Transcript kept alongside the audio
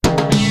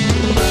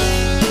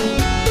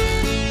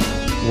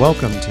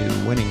Welcome to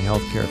Winning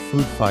Healthcare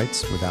Food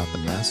Fights Without the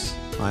Mess.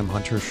 I'm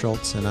Hunter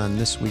Schultz, and on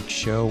this week's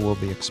show, we'll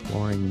be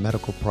exploring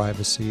medical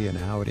privacy and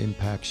how it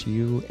impacts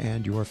you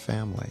and your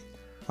family.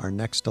 Our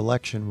next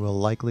election will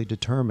likely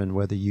determine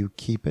whether you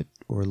keep it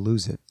or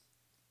lose it.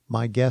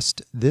 My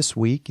guest this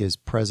week is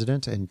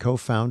president and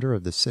co-founder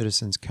of the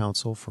Citizens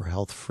Council for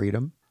Health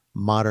Freedom.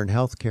 Modern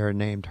Healthcare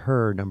named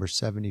her number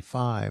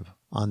 75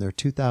 on their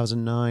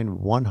 2009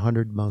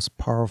 100 Most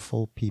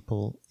Powerful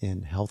People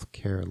in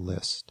Healthcare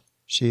list.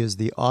 She is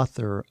the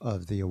author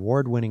of the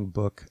award-winning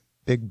book,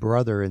 Big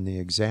Brother in the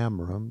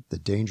Exam Room, The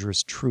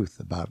Dangerous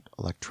Truth About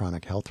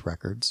Electronic Health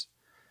Records.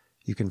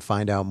 You can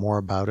find out more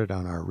about it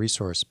on our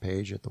resource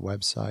page at the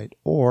website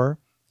or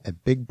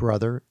at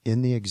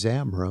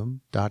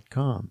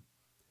bigbrotherintheexamroom.com.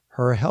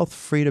 Her Health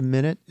Freedom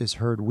Minute is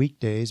heard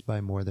weekdays by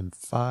more than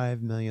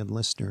 5 million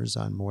listeners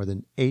on more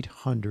than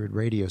 800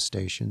 radio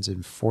stations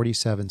in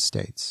 47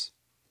 states.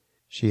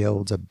 She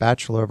holds a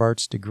Bachelor of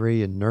Arts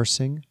degree in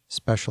nursing,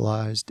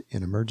 specialized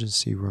in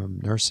emergency room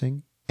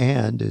nursing,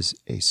 and is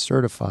a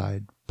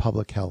certified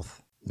public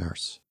health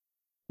nurse.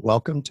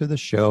 Welcome to the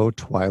show,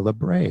 Twyla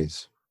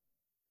Braze.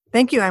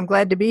 Thank you. I'm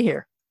glad to be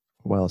here.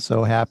 Well,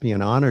 so happy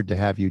and honored to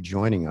have you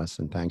joining us,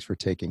 and thanks for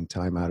taking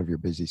time out of your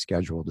busy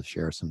schedule to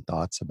share some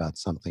thoughts about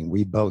something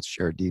we both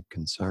share deep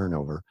concern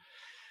over.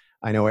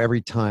 I know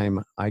every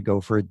time I go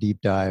for a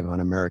deep dive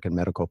on American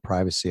medical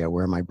privacy, I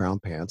wear my brown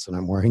pants, and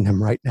I'm wearing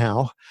them right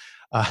now.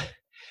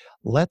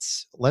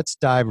 Let's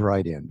dive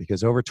right in,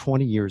 because over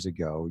 20 years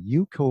ago,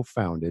 you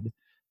co-founded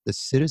the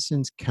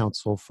Citizens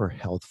Council for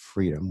Health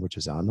Freedom, which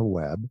is on the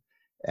web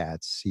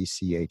at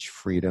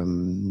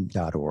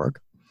cchfreedom.org.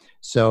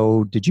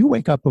 So did you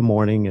wake up a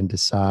morning and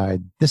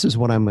decide, this is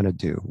what I'm going to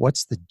do?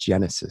 What's the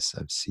genesis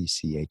of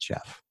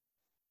CCHF?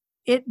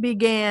 It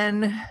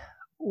began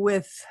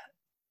with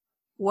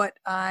what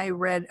I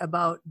read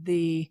about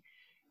the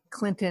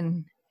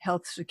Clinton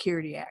Health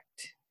Security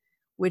Act,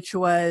 which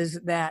was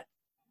that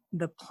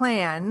the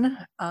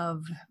plan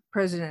of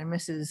President and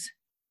Mrs.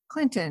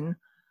 Clinton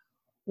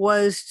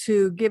was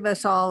to give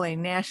us all a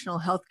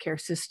national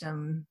healthcare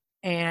system,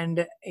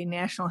 and a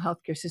national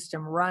healthcare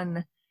system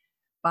run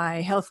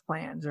by health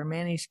plans or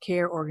managed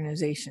care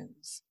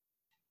organizations.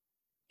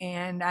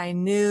 And I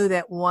knew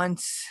that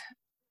once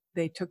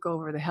they took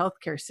over the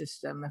healthcare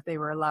system, if they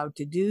were allowed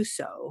to do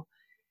so,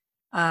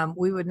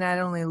 we would not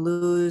only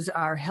lose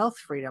our health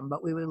freedom,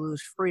 but we would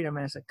lose freedom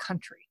as a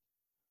country.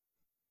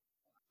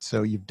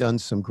 So you've done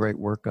some great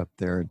work up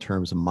there in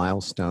terms of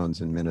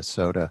milestones in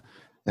Minnesota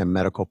and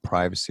medical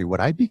privacy. Would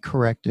I be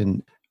correct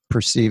in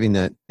perceiving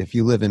that if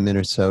you live in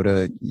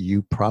Minnesota,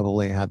 you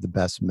probably have the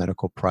best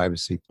medical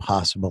privacy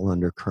possible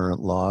under current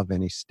law of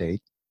any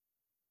state?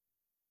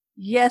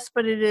 Yes,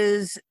 but it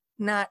is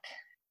not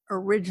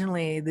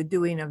originally the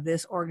doing of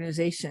this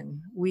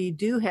organization. We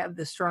do have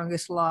the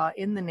strongest law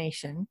in the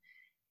nation.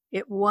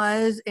 It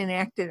was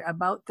enacted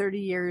about 30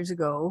 years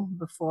ago,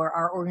 before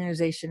our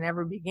organization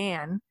ever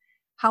began.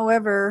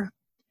 However,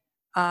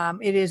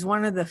 it is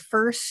one of the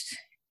first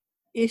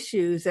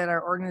issues that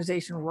our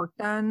organization worked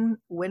on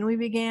when we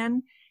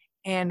began.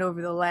 And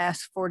over the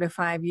last 4 to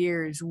 5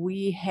 years,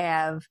 we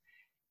have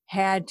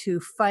had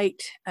to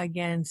fight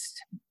against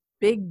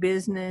big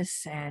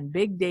business and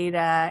big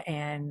data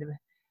and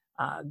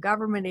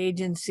government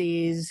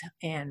agencies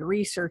and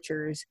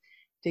researchers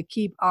to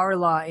keep our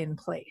law in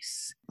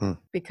place.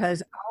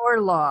 Because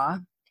our law,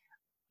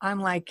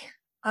 unlike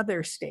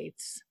other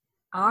states,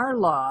 our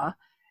law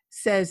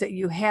says that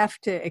you have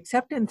to,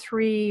 except in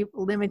 3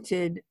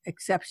 limited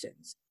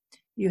exceptions,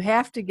 you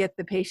have to get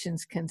the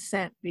patient's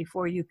consent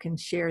before you can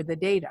share the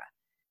data.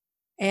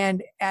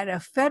 And at a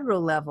federal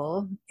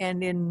level,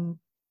 and in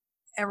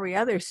every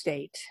other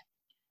state,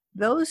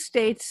 those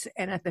states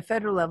and at the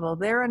federal level,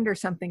 they're under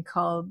something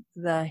called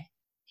the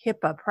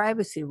HIPAA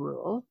privacy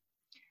rule,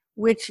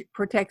 which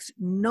protects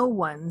no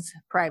one's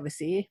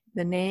privacy.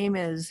 The name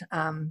is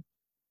a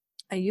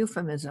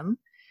euphemism.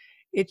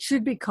 It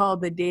should be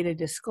called the data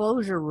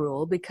disclosure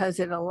rule, because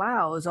it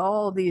allows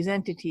all these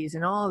entities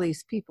and all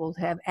these people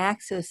to have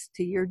access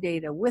to your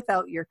data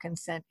without your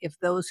consent if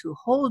those who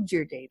hold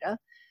your data,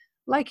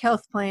 like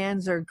health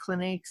plans or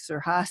clinics or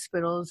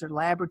hospitals or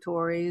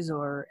laboratories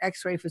or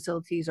x-ray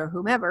facilities or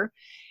whomever,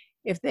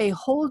 if they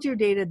hold your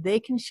data, they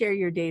can share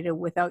your data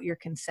without your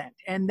consent.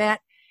 And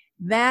that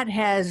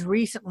has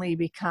recently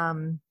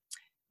become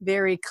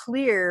very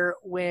clear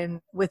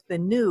with the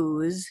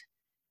news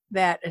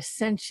that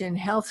Ascension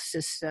Health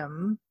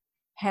System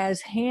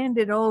has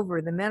handed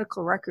over the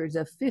medical records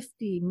of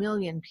 50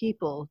 million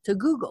people to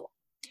Google.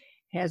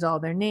 It has all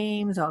their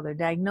names, all their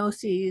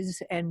diagnoses,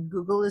 and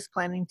Google is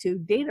planning to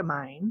data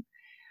mine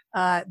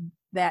that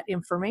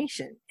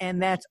information.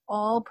 And that's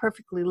all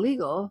perfectly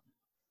legal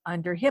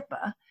under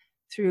HIPAA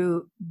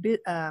through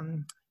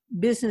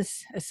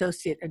business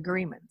associate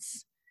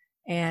agreements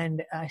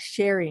and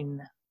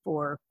sharing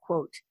for,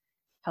 quote,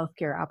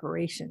 healthcare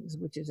operations,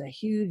 which is a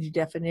huge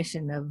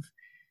definition of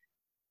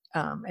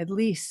at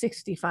least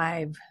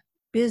 65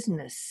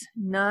 business,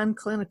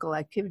 non-clinical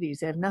activities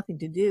that have nothing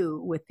to do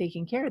with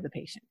taking care of the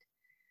patient.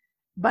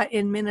 But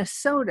in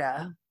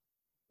Minnesota,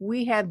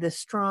 we have this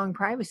strong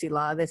privacy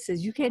law that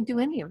says you can't do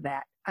any of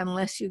that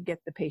unless you get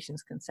the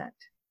patient's consent.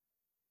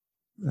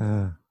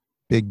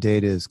 Big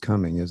data is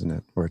coming, isn't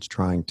it? Or it's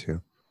trying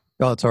to.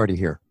 Well, it's already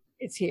here.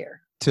 It's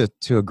here.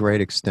 To a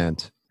great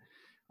extent.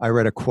 I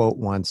read a quote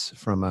once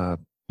from a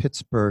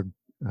Pittsburgh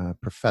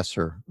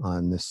professor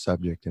on this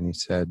subject, and he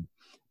said,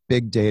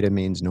 big data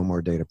means no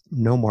more data,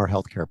 no more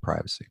healthcare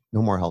privacy,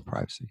 no more health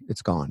privacy.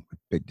 It's gone with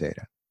big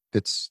data.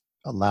 It's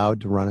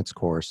allowed to run its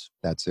course.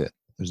 That's it.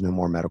 There's no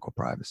more medical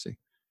privacy.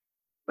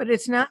 But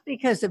it's not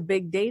because of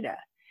big data.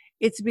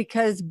 It's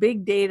because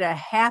big data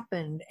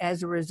happened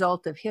as a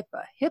result of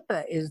HIPAA.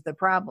 HIPAA is the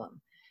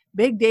problem.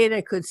 Big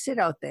data could sit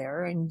out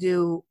there and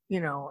do,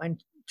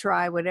 and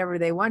try whatever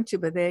they want to,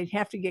 but they'd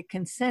have to get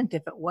consent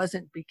if it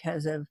wasn't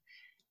because of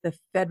the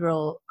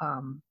federal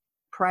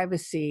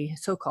privacy,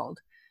 so-called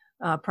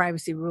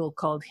privacy rule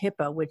called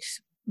HIPAA,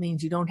 which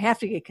means you don't have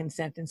to get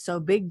consent. And so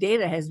big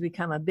data has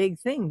become a big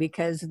thing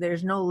because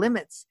there's no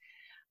limits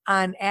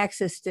on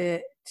access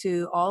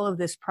to all of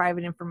this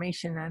private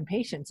information on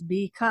patients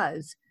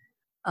because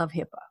of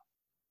HIPAA.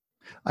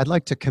 I'd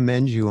like to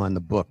commend you on the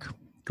book.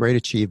 Great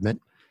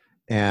achievement.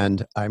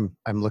 And I'm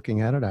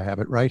looking at it. I have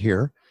it right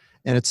here.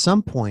 And at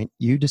some point,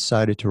 you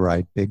decided to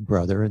write Big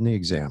Brother in the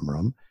Exam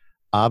Room.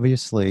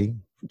 Obviously,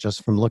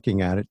 just from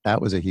looking at it, that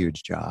was a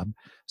huge job.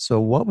 So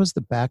what was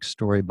the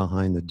backstory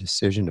behind the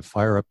decision to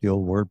fire up the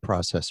old word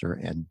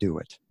processor and do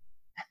it?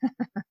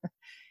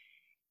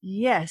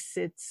 Yes,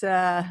 it's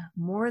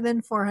more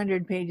than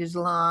 400 pages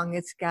long.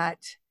 It's got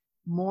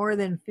more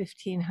than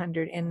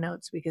 1,500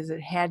 endnotes because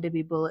it had to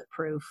be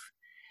bulletproof.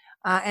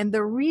 And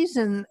the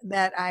reason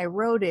that I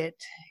wrote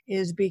it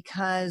is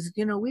because,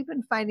 we've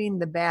been fighting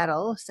the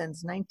battle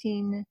since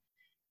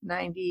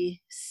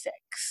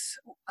 1996.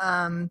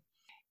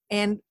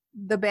 And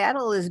the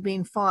battle is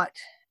being fought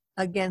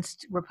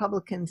against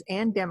Republicans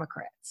and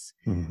Democrats.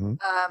 Mm-hmm.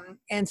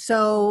 And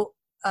so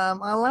a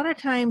lot of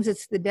times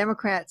it's the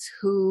Democrats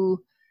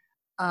who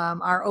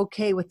are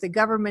okay with the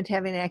government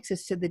having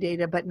access to the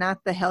data, but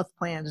not the health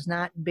plans,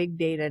 not big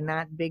data,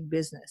 not big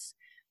business.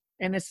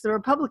 And it's the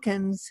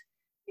Republicans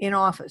in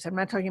office. I'm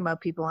not talking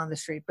about people on the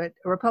street, but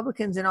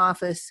Republicans in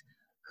office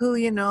who,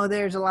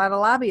 there's a lot of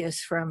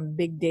lobbyists from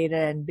big data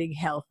and big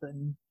health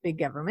and big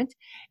government.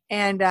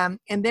 And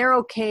they're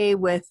okay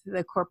with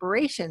the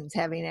corporations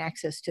having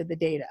access to the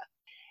data.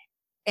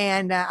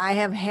 And I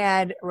have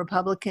had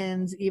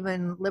Republicans,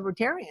 even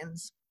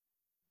libertarians,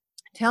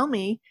 tell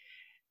me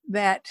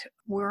that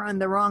we're on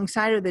the wrong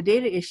side of the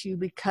data issue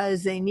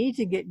because they need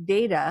to get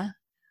data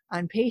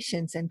on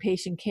patients and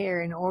patient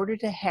care in order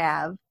to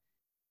have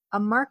a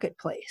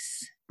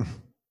marketplace.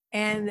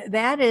 And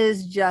that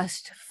is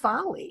just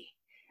folly.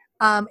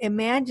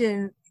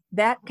 Imagine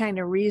that kind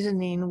of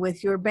reasoning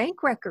with your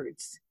bank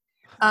records.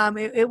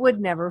 It would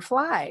never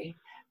fly.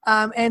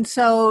 And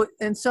so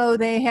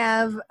they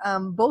have,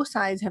 both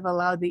sides have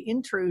allowed the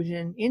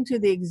intrusion into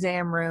the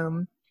exam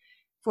room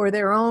for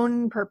their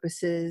own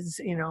purposes,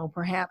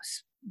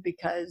 perhaps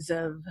because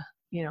of,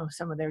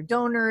 some of their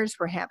donors,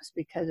 perhaps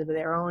because of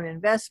their own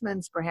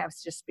investments,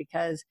 perhaps just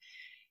because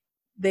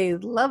they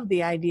love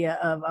the idea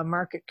of a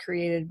market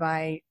created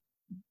by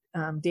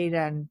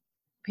data and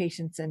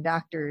patients and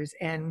doctors.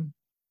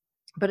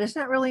 But it's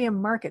not really a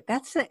market.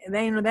 That's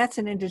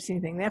an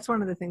interesting thing. That's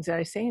one of the things that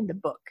I say in the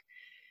book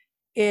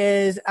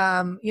is,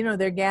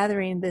 they're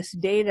gathering this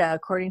data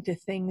according to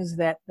things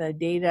that the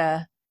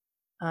data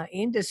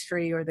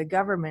industry or the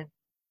government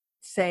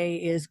say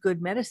is good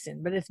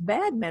medicine, but it's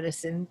bad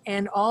medicine.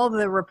 And all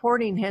the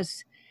reporting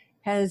has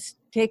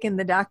taken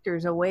the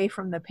doctors away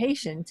from the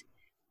patient.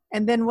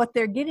 And then what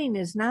they're getting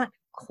is not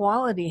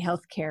quality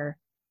healthcare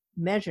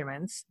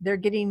measurements. They're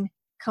getting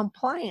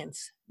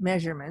compliance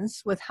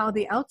measurements with how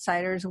the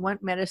outsiders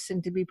want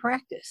medicine to be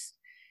practiced.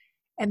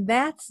 And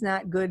that's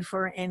not good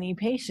for any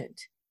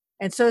patient.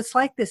 And so it's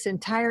like this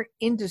entire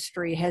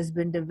industry has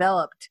been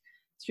developed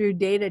through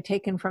data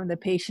taken from the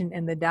patient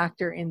and the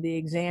doctor in the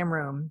exam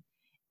room,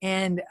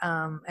 and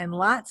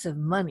lots of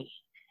money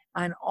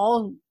on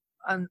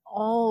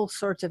all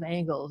sorts of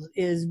angles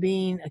is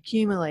being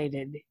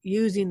accumulated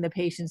using the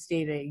patient's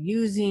data,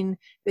 using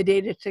the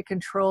data to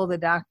control the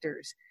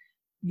doctors,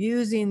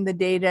 using the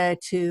data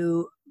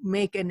to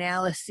make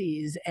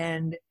analyses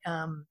and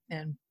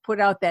put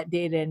out that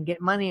data and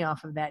get money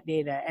off of that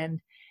data,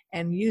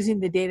 and using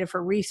the data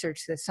for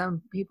research that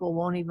some people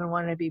won't even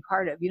want to be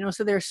part of.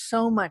 So there's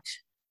so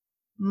much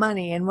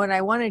money. And what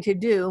I wanted to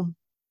do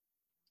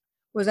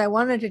was I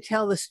wanted to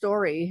tell the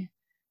story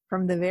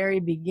from the very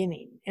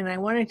beginning. And I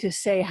wanted to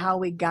say how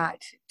we got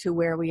to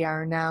where we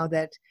are now,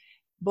 that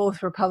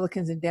both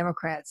Republicans and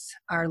Democrats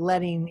are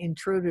letting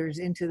intruders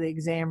into the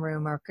exam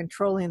room, are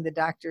controlling the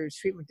doctor's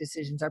treatment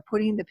decisions, are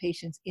putting the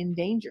patients in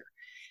danger.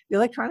 The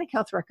electronic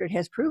health record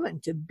has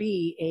proven to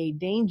be a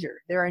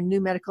danger. There are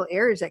new medical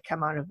errors that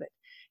come out of it.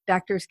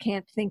 Doctors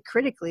can't think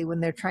critically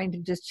when they're trying to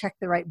just check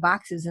the right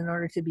boxes in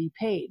order to be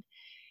paid.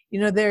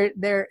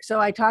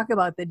 So I talk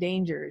about the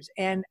dangers,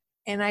 and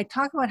I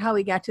talk about how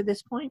we got to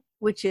this point,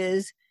 which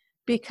is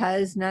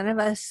because none of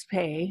us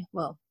pay,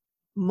 well,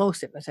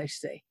 most of us, I should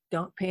say,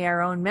 don't pay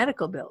our own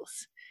medical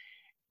bills.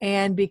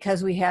 And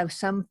because we have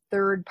some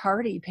third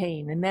party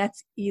paying, and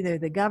that's either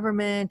the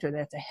government or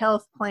that's a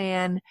health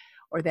plan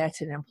or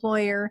that's an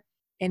employer.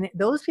 And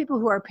those people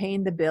who are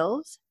paying the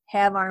bills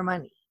have our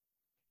money,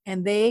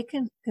 and they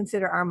can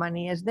consider our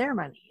money as their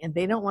money, and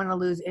they don't want to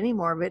lose any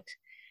more of it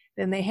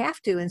than they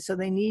have to. And so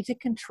they need to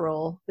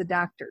control the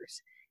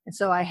doctors. And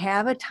so I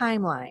have a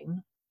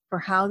timeline for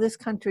how this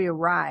country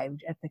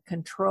arrived at the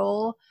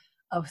control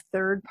of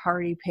third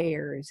party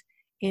payers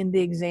in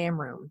the exam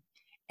room.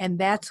 And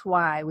that's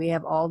why we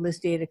have all this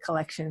data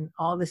collection,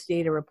 all this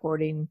data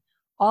reporting,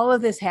 all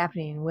of this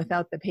happening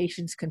without the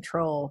patient's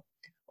control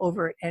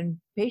over it. And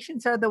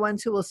patients are the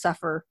ones who will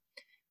suffer,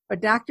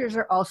 but doctors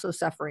are also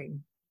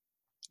suffering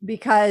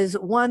because,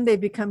 one, they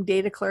become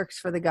data clerks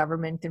for the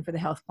government and for the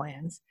health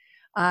plans.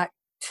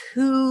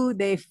 Two,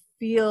 they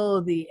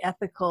feel the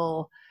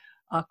ethical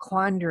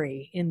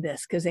quandary in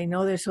this because they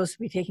know they're supposed to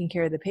be taking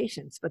care of the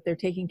patients, but they're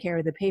taking care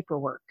of the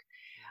paperwork.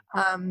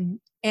 And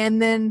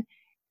then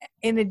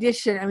in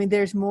addition, I mean,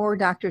 there's more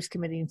doctors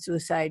committing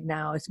suicide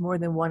now. It's more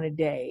than one a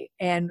day.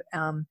 And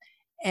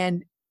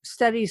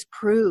studies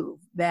prove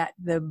that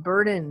the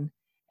burden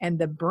and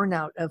the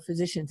burnout of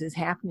physicians is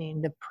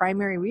happening. The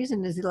primary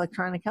reason is the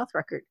electronic health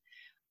record.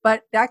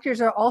 But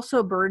doctors are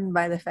also burdened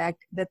by the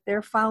fact that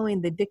they're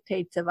following the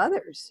dictates of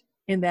others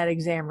in that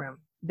exam room.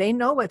 They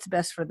know what's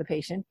best for the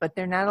patient, but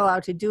they're not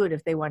allowed to do it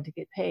if they want to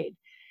get paid.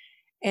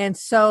 And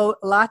so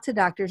lots of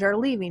doctors are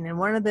leaving. And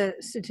one of the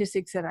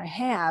statistics that I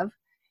have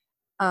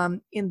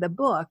in the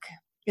book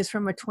is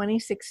from a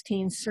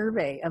 2016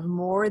 survey of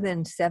more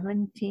than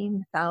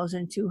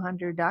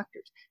 17,200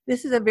 doctors.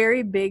 This is a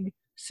very big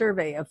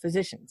survey of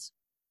physicians.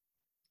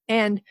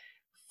 And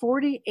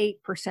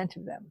 48%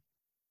 of them,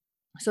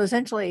 so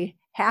essentially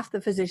half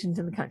the physicians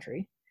in the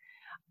country,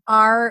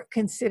 are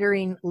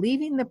considering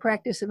leaving the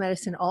practice of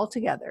medicine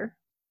altogether,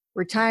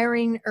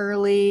 retiring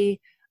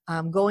early,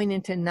 going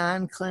into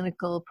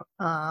non-clinical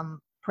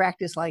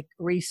practice like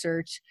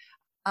research,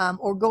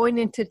 or going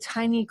into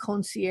tiny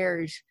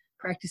concierge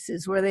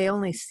practices where they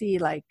only see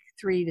like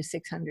 300 to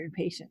 600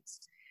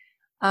 patients.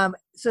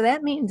 So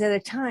that means at a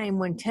time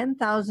when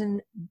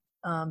 10,000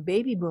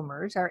 baby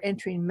boomers are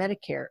entering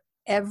Medicare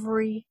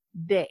every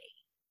day,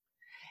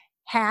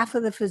 half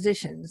of the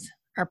physicians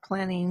are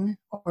planning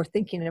or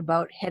thinking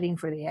about heading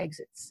for the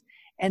exits.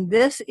 And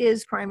this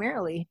is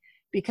primarily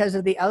because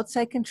of the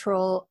outside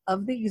control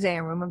of the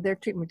exam room of their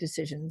treatment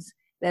decisions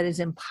that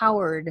is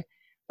empowered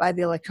by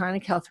the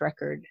electronic health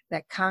record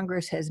that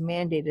Congress has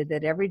mandated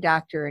that every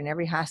doctor and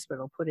every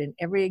hospital put in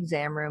every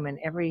exam room and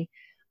every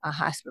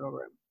hospital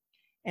room.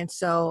 And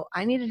so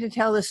I needed to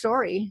tell the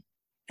story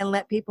and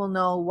let people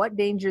know what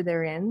danger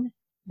they're in.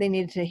 They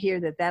needed to hear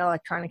that that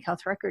electronic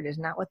health record is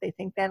not what they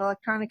think that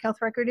electronic health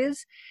record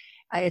is.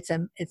 It's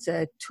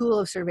a tool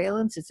of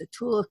surveillance. It's a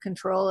tool of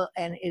control,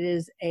 and it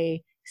is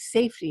a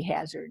safety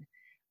hazard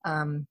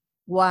for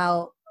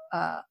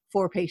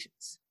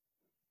patients.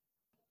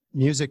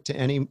 Music to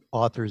any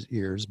author's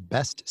ears,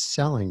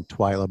 best-selling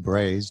Twyla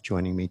Brase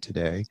joining me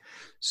today.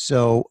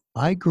 So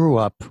I grew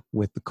up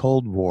with the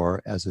Cold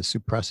War as a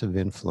suppressive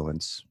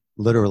influence,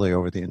 literally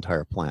over the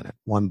entire planet.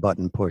 One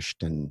button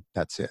pushed and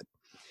that's it.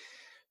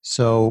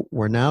 So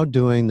we're now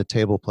doing the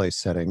table play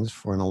settings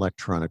for an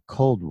electronic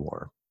Cold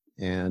War.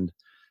 And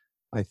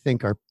I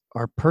think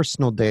our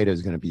personal data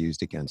is going to be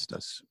used against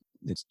us.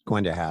 It's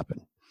going to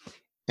happen.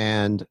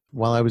 And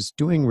while I was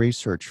doing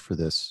research for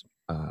this,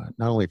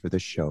 not only for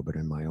this show, but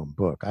in my own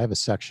book, I have a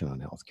section on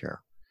healthcare.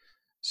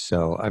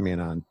 So,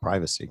 on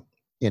privacy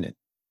in it.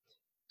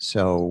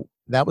 So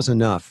that was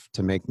enough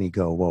to make me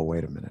go, whoa,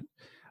 wait a minute.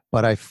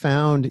 But I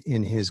found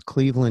in his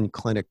Cleveland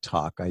Clinic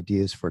talk,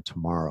 Ideas for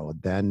Tomorrow,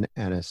 then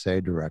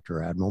NSA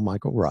Director Admiral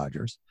Michael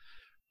Rogers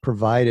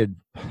provided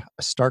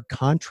a stark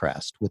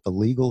contrast with the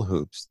legal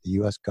hoops the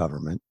U.S.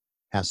 government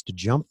has to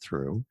jump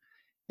through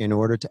in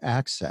order to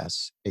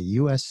access a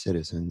U.S.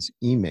 citizen's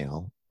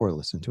email or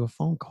listen to a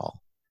phone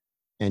call.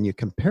 And you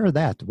compare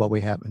that to what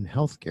we have in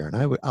healthcare.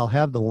 And I'll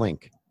have the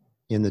link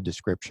in the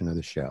description of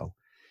the show.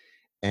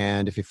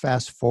 And if you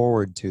fast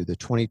forward to the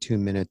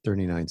 22-minute,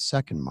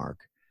 39-second mark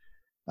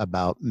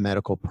about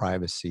medical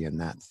privacy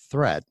and that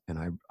threat,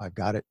 and I've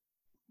got it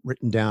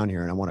written down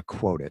here, and I want to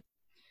quote it.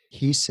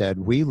 He said,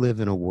 "We live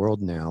in a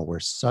world now where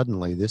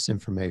suddenly this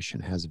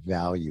information has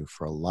value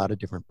for a lot of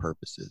different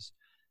purposes,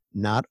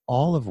 not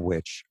all of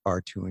which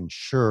are to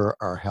ensure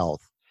our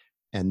health,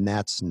 and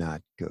that's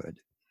not good.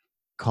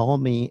 Call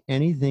me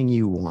anything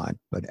you want,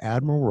 but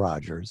Admiral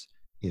Rogers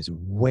is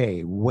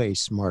way, way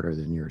smarter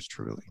than yours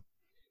truly.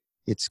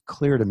 It's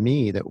clear to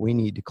me that we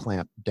need to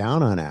clamp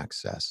down on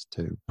access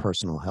to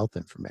personal health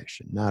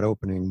information, not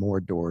opening more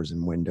doors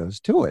and windows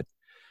to it."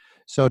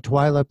 So,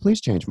 Twyla, please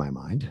change my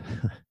mind.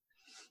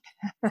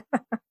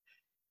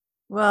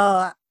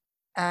 Well,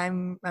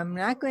 I'm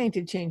not going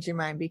to change your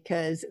mind,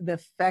 because the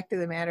fact of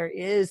the matter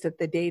is that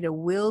the data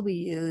will be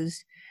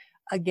used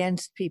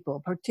against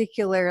people,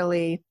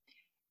 particularly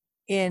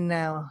in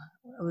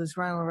was it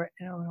Ronald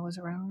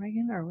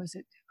Reagan, or was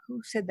it,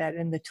 who said that,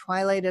 in the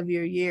twilight of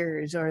your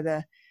years, or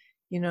the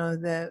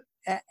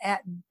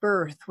at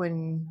birth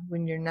when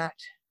you're not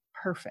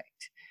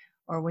perfect,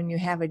 or when you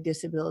have a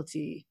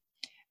disability,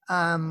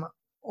 or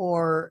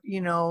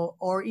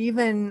or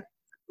even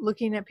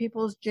looking at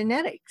people's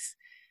genetics.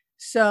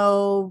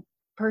 So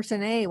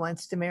person A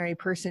wants to marry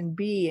person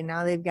B, and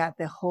now they've got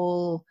the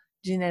whole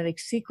genetic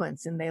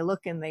sequence, and they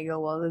look and they go,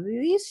 well,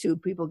 these two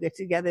people get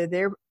together,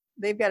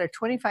 they've got a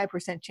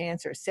 25%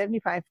 chance or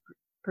 75%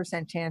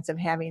 chance of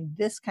having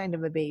this kind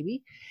of a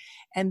baby,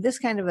 and this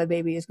kind of a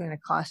baby is going to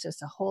cost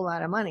us a whole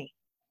lot of money.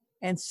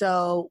 And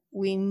so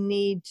we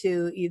need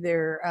to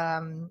either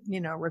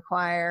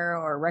require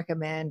or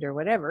recommend or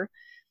whatever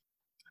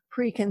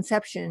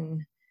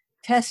preconception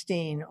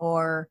testing,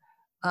 or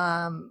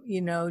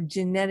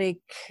genetic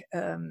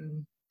I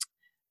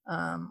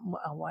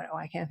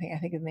can't think. I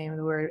think of the name of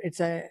the word. It's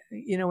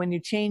when you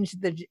change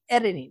the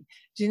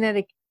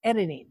genetic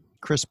editing.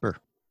 CRISPR.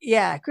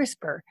 Yeah,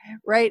 CRISPR,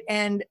 right?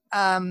 And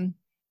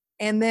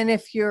then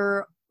if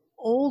you're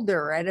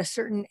older at a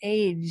certain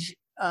age,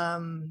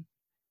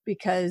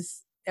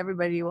 because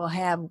everybody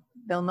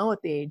they'll know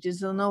what the age is,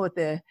 they'll know what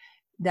the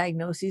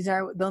diagnoses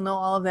are, they'll know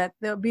all of that.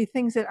 There'll be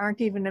things that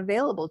aren't even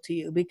available to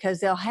you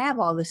because they'll have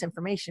all this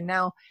information.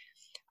 Now,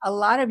 a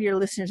lot of your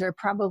listeners are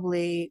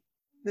probably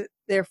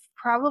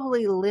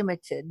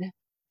limited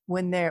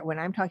when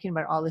I'm talking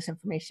about all this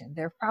information.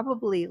 They're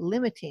probably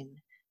limiting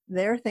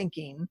their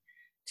thinking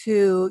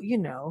to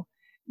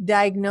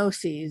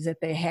diagnoses that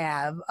they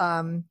have,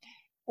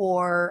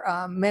 or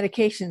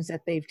medications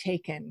that they've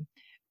taken.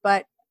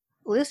 But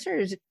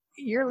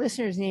your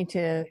listeners need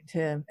to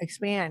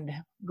expand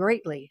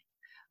greatly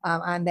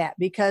on that,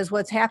 because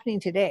what's happening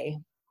today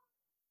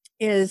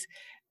is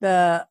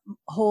the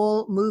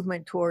whole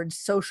movement towards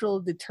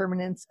social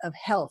determinants of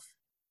health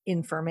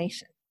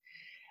information.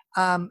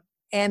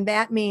 And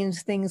that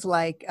means things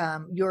like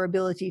your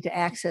ability to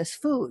access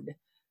food,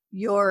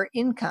 your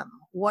income,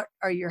 what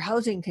are your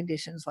housing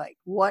conditions like,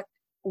 what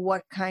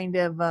kind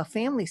of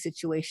family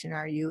situation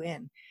are you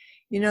in?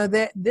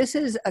 This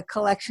is a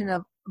collection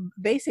of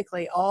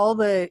basically all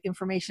the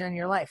information on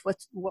your life.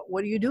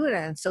 What are you doing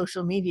on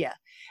social media?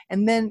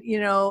 And then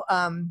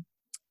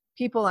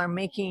people are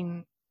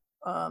making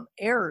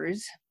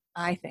errors,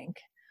 I think,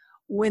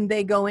 when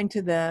they go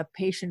into the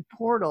patient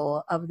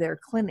portal of their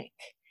clinic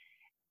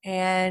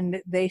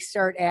and they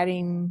start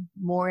adding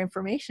more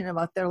information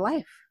about their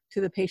life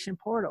to the patient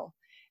portal.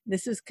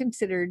 This is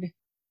considered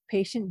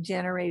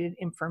patient-generated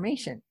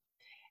information,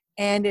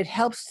 and it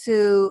helps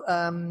to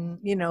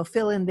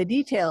fill in the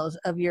details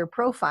of your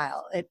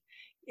profile.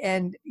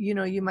 And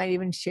you might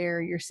even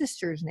share your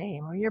sister's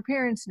name or your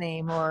parents'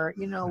 name, or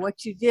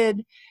what you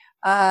did.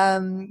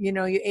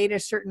 You ate a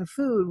certain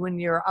food when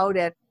you're out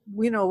at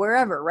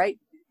wherever, right?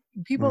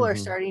 People are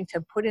starting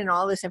to put in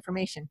all this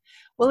information.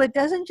 Well, it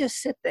doesn't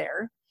just sit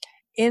there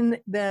in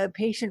the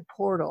patient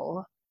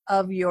portal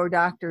of your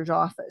doctor's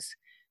office,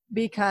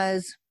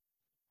 because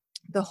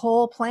the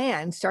whole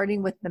plan,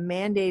 starting with the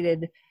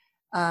mandated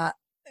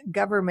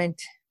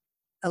government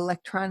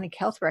electronic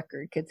health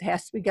record, because it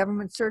has to be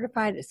government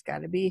certified, it's got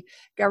to be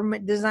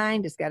government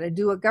designed, it's got to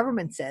do what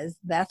government says.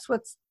 That's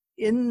what's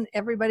in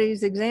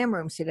everybody's exam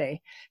rooms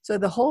today. So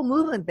the whole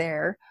movement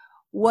there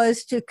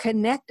was to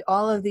connect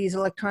all of these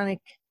electronic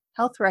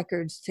health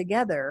records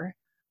together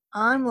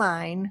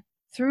online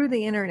through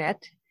the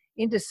internet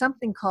into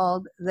something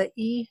called the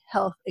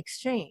eHealth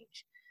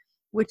Exchange,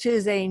 which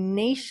is a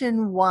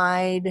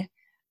nationwide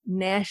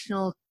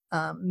national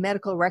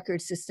medical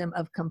record system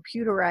of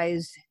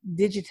computerized,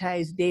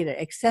 digitized data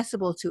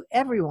accessible to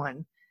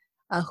everyone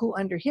who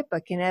under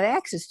HIPAA can have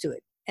access to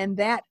it. And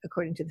that,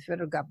 according to the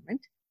federal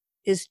government,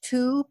 is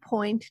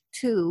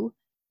 2.2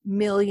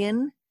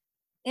 million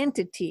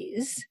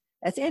entities.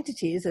 That's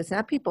entities, that's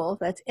not people,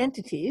 that's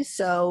entities.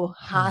 So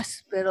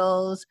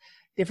hospitals,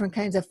 different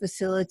kinds of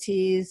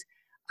facilities,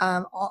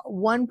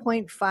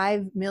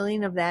 1.5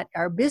 million of that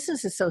are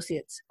business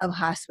associates of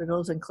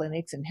hospitals and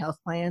clinics and health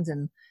plans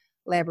and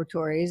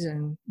laboratories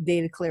and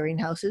data clearing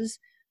houses.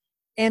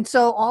 And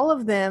so all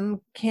of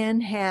them can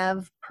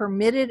have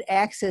permitted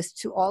access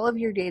to all of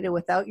your data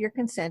without your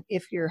consent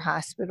if your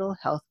hospital,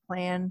 health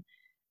plan,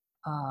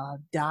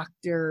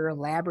 doctor,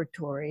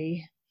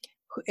 laboratory,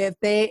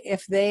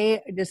 if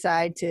they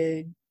decide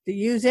to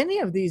use any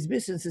of these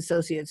business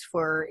associates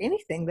for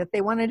anything that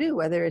they want to do,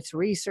 whether it's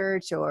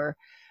research or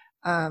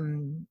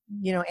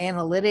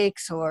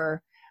analytics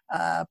or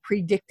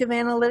predictive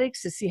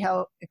analytics to see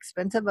how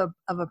expensive of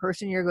a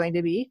person you're going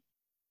to be.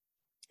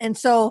 And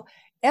so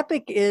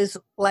Epic is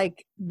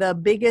like the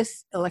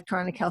biggest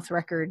electronic health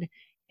record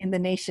in the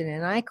nation.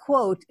 And I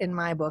quote in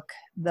my book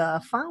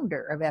the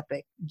founder of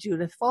Epic,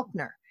 Judith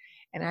Faulkner.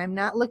 And I'm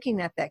not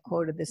looking at that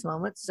quote at this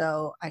moment,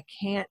 so I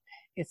can't,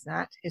 it's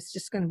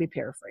just going to be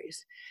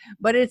paraphrased.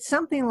 But it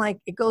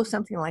goes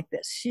something like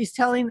this. She's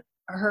telling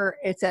her,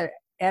 it's at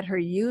her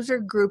user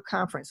group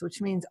conference,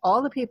 which means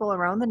all the people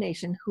around the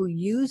nation who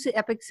use the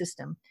Epic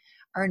system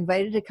are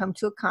invited to come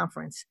to a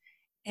conference.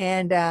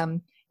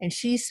 And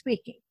she's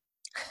speaking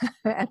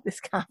at this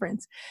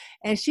conference.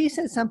 And she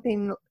said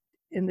something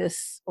in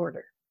this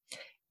order.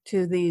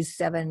 to these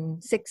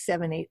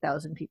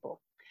 8,000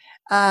 people.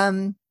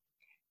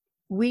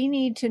 We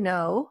need to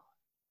know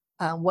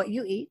what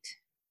you eat,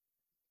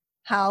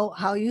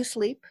 how you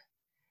sleep,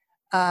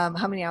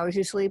 how many hours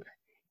you sleep,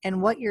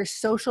 and what your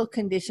social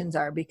conditions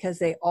are, because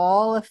they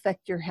all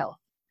affect your health.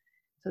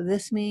 So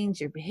this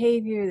means your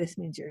behavior. This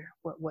means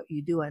what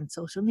you do on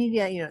social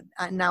media.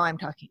 Now I'm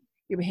talking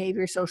your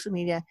behavior, social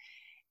media,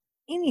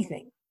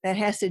 anything that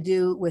has to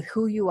do with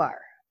who you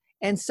are.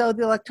 And so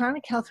the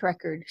electronic health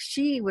record,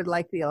 she would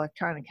like the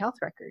electronic health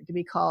record to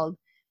be called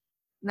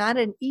not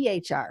an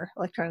EHR,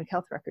 electronic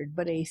health record,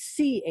 but a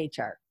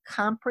CHR,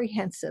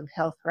 comprehensive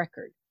health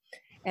record.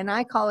 And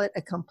I call it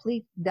a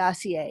complete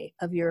dossier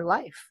of your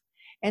life.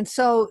 And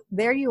so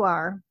there you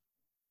are,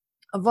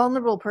 a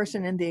vulnerable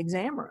person in the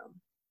exam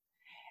room.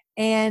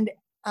 And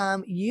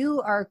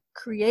you are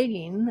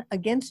creating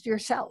against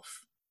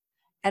yourself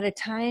at a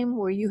time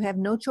where you have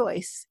no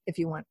choice. If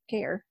you want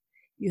care,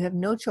 you have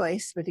no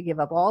choice but to give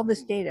up all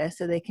this data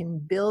so they can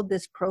build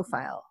this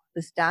profile,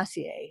 this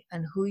dossier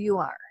on who you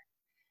are.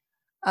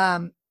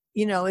 I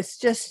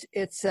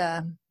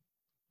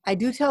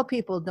do tell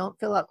people, don't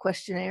fill out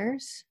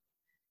questionnaires,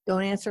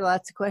 don't answer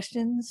lots of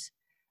questions,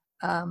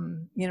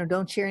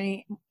 don't share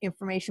any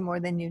information more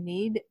than you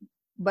need.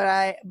 But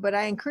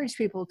I encourage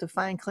people to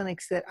find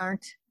clinics that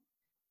aren't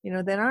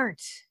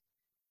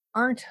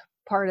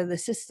part of the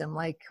system.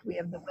 Like we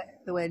have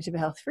the Wedge of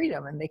Health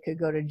Freedom, and they could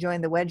go to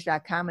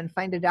jointhewedge.com and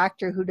find a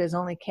doctor who does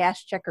only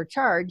cash, check, or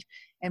charge,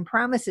 and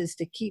promises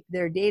to keep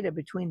their data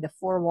between the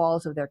four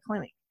walls of their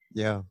clinic.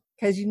 Yeah.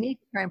 Because you need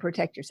to try and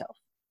protect yourself.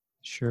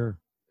 Sure.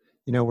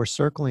 We're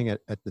circling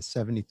at the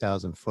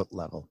 70,000 foot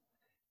level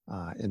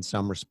in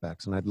some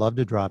respects. And I'd love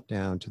to drop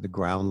down to the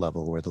ground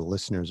level where the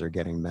listeners are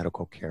getting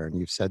medical care. And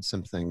you've said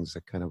some things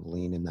that kind of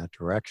lean in that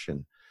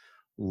direction.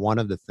 One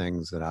of the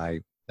things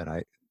that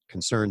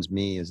concerns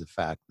me is the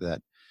fact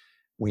that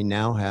we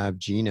now have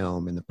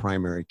genome in the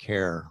primary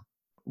care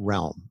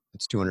realm.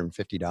 It's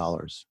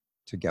 $250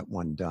 to get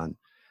one done.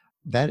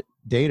 That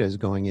data is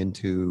going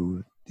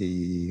into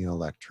the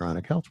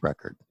electronic health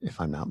record, if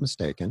I'm not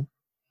mistaken.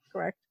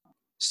 Correct.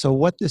 So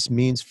what this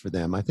means for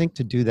them, I think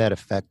to do that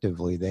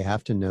effectively, they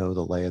have to know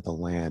the lay of the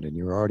land, and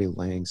you're already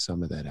laying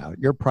some of that out.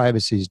 Your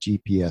privacy is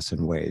GPS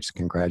and Waze.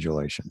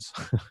 Congratulations.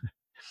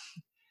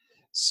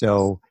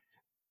 So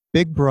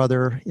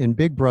in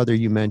Big Brother,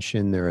 you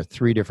mentioned there are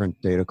 3 different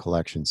data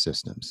collection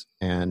systems,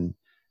 and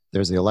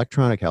there's the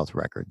electronic health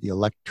record, the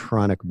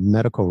electronic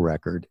medical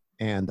record,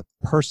 and the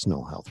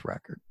personal health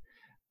record.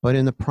 But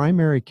in the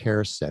primary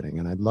care setting,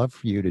 and I'd love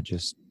for you to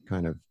just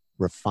kind of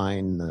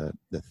refine the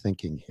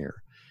thinking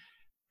here.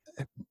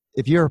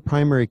 If you're a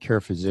primary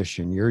care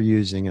physician, you're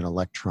using an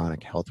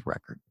electronic health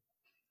record.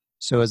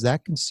 So is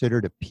that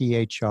considered a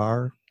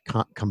PHR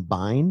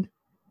combined,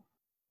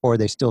 or are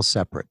they still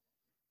separate?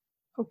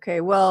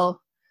 Okay,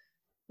 well,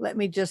 let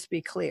me just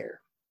be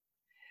clear.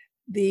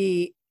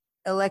 The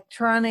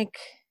electronic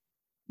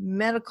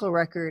medical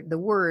record, the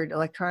word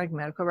electronic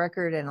medical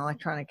record and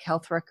electronic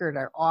health record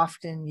are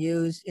often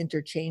used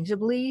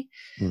interchangeably,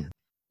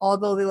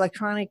 although the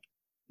electronic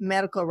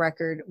medical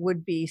record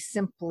would be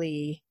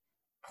simply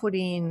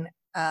putting,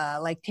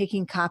 like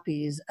taking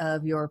copies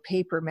of your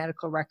paper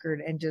medical record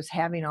and just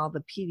having all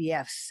the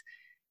PDFs,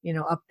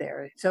 up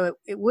there. So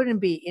it wouldn't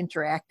be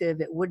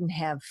interactive. It wouldn't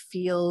have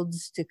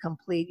fields to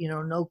complete,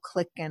 no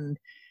click and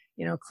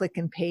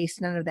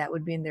paste. None of that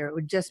would be in there. It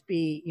would just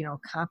be,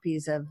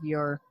 copies of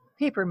your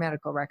paper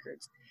medical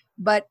records.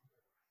 But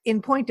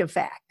in point of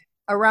fact,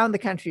 around the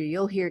country,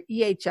 you'll hear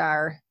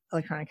EHR,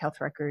 electronic health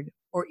record,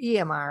 or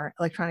EMR,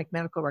 electronic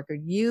medical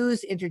record,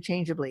 used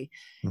interchangeably.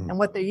 And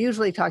what they're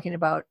usually talking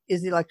about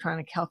is the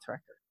electronic health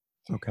record.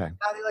 Okay.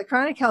 Now, the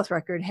electronic health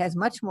record has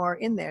much more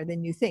in there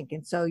than you think.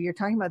 And so you're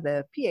talking about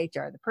the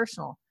PHR, the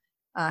personal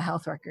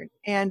health record.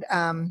 And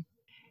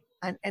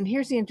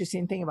here's the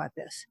interesting thing about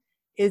this,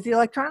 is the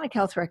electronic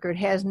health record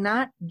has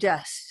not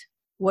just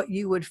what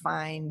you would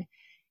find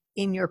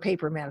in your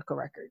paper medical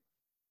record.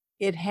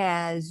 It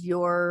has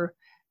your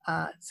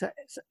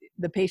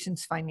the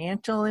patient's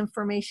financial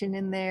information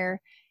in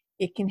there.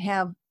 It can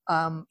have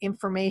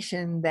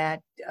information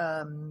that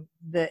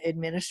the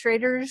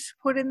administrators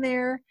put in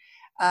there.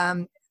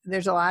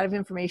 There's a lot of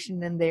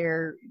information in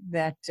there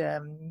that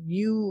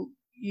you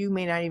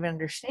may not even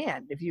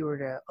understand if you were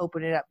to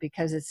open it up,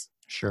 because it's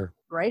sure,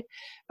 right.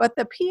 But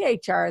the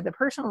PHR, the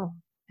personal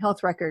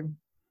health record,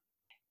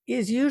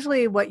 is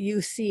usually what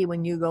you see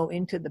when you go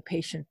into the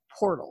patient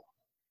portal,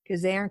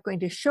 because they aren't going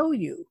to show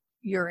you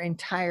your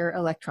entire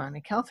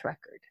electronic health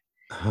record.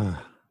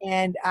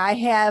 And I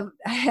have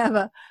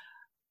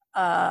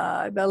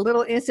the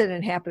little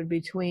incident happened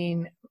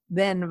between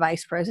then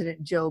Vice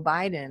President Joe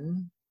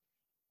Biden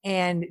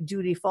and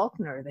Judy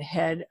Faulkner, the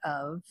head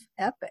of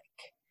Epic.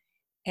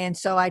 And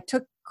so I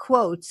took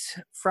quotes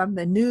from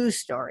the news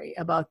story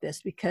about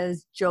this,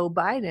 because Joe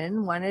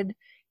Biden wanted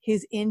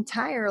his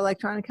entire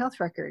electronic health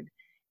record.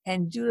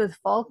 And Judith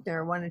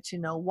Faulkner wanted to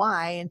know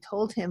why, and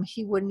told him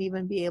he wouldn't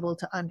even be able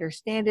to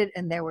understand it.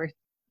 And there were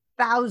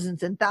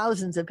thousands and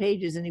thousands of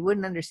pages, and he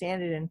wouldn't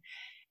understand it.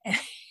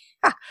 And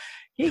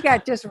he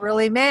got just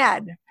really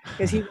mad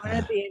because he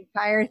wanted the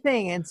entire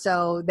thing. And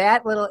so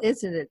that little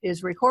incident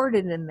is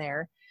recorded in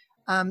there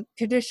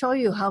to just show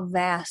you how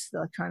vast the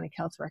electronic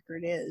health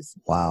record is.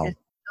 Wow. And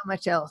so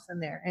much else in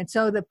there. And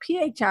so the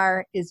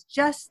PHR is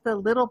just the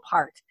little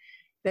part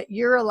that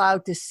you're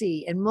allowed to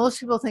see. And most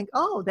people think,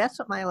 oh, that's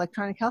what my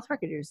electronic health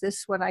record is. This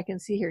is what I can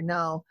see here.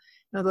 No,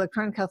 the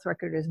electronic health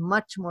record is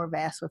much more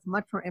vast with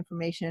much more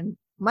information,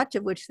 much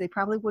of which they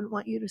probably wouldn't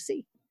want you to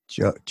see.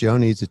 Joe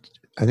needs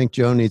I think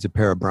Joe needs a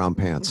pair of brown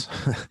pants.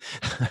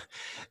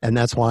 And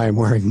that's why I'm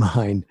wearing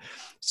mine.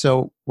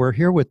 So we're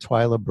here with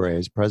Twyla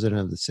Braze,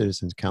 president of the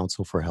Citizens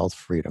Council for Health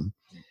Freedom.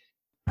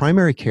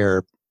 Primary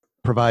care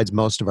provides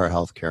most of our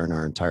health care in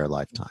our entire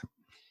lifetime.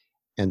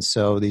 And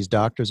so these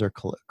doctors are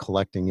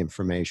collecting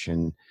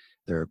information,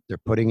 they're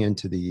putting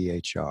into the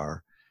EHR,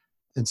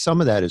 and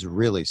some of that is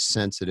really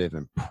sensitive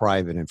and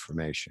private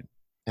information.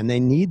 And they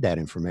need that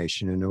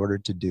information in order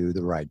to do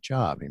the right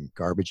job. I mean,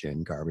 garbage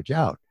in, garbage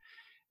out.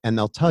 And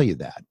they'll tell you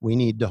that. We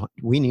need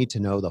to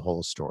know the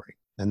whole story.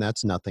 And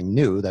that's nothing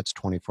new. That's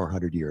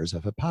 2,400 years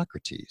of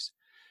Hippocrates.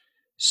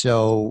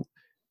 So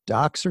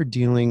docs are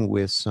dealing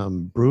with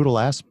some brutal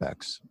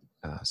aspects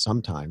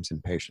sometimes in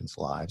patients'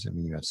 lives. I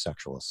mean, you have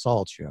sexual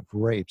assaults, you have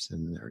rapes,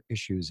 and there are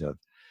issues of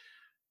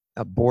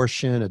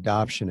abortion,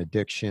 adoption,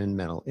 addiction,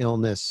 mental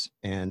illness,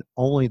 and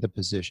only the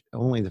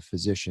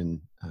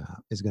physician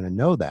is going to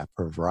know that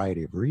for a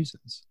variety of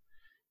reasons.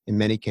 In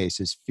many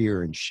cases,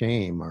 fear and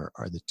shame are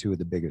the two of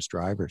the biggest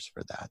drivers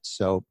for that.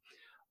 So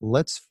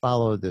let's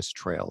follow this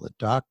trail. The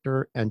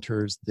doctor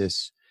enters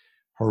this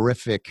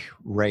horrific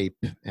rape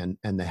and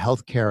the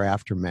healthcare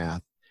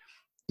aftermath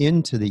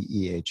into the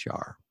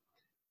EHR.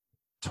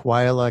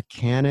 Twyla,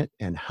 can it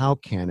and how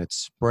can it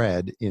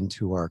spread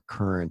into our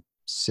current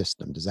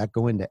system? Does that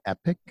go into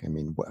Epic? I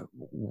mean,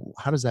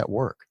 how does that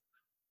work?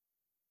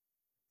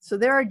 So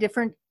there are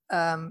different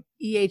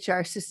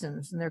EHR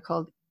systems, and they're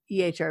called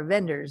EHR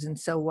vendors. And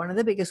so one of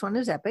the biggest one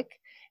is Epic.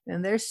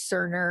 And there's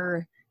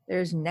Cerner,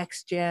 there's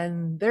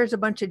NextGen, there's a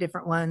bunch of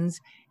different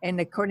ones.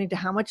 And according to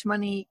how much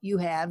money you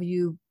have,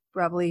 you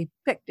probably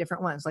pick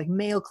different ones. Like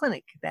Mayo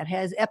Clinic, that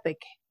has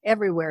Epic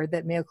everywhere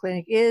that Mayo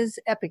Clinic is,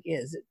 Epic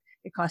is.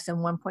 It costs them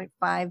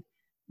 $1.5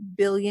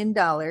 billion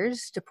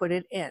to put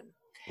it in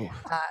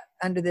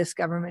under this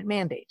government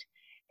mandate.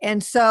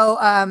 And so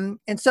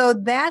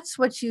that's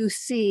what you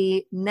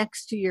see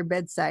next to your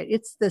bedside.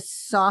 It's the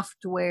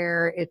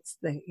software, it's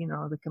the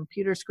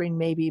computer screen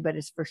maybe, but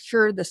it's for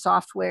sure the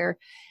software.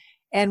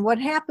 And what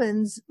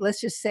happens,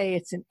 let's just say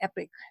it's an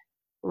Epic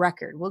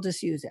record. We'll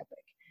just use Epic.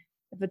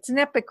 If it's an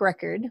Epic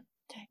record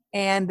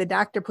and the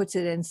doctor puts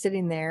it in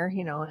sitting there,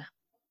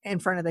 in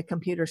front of the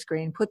computer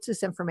screen, puts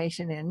this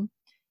information in,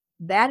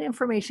 that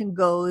information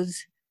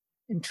goes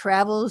and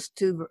travels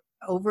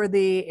over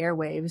the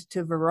airwaves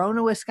to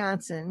Verona,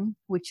 Wisconsin,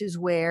 which is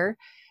where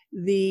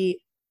the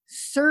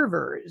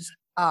servers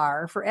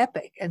are for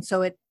Epic. And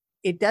so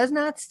it does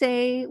not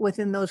stay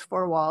within those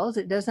four walls.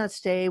 It does not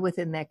stay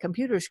within that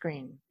computer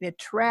screen. It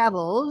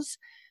travels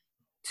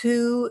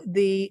to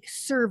the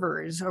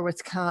servers, or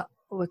what's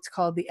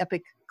called the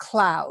Epic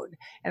Cloud.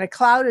 And a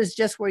cloud is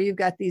just where you've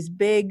got these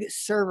big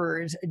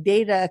servers,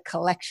 data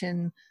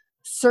collection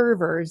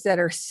servers that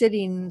are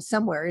sitting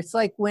somewhere. It's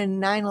like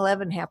when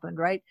 9/11 happened,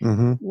 right?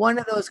 Mm-hmm. One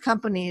of those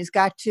companies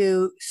got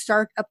to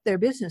start up their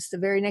business the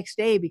very next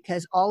day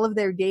because all of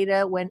their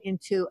data went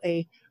into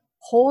a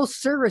whole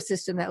server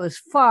system that was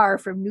far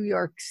from New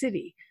York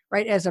City,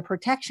 right? As a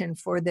protection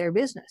for their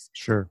business.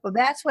 Sure. Well,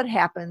 that's what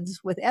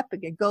happens with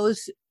Epic. It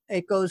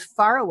goes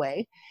far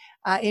away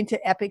into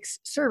Epic's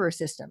server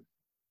system.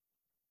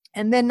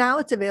 And then now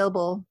it's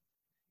available.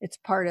 It's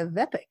part of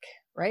Epic,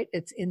 right?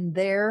 It's in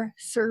their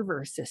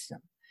server system.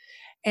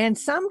 And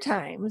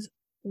sometimes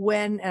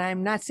and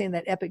I'm not saying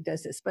that Epic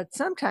does this, but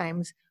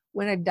sometimes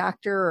when a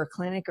doctor or a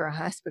clinic or a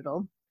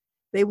hospital,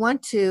 they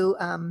want to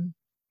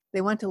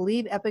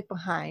leave Epic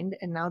behind,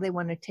 and now they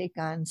want to take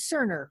on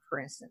Cerner, for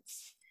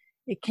instance.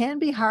 It can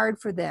be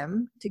hard for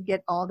them to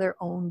get all their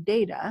own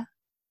data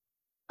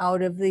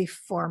out of the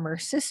former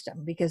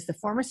system because the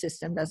former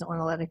system doesn't want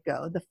to let it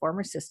go. The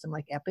former system,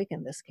 like Epic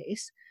in this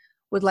case,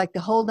 would like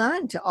to hold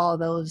on to all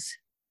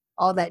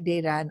that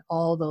data on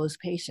all those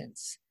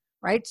patients,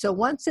 right? So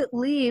once it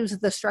leaves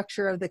the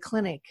structure of the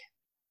clinic,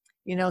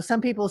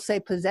 some people say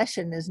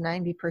possession is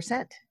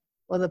 90%.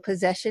 Well, the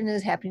possession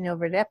is happening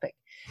over at Epic.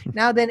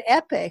 Now then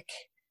Epic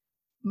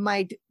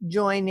might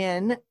join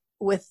in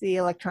with the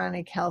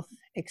electronic health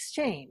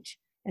exchange.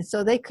 And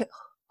so they could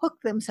hook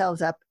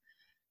themselves up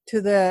to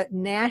the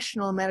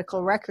national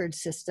medical record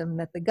system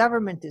that the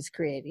government is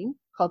creating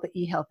called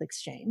the eHealth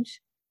Exchange.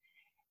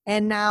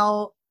 And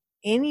now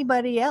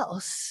anybody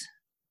else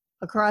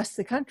across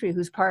the country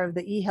who's part of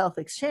the eHealth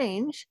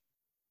Exchange,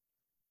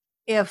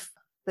 if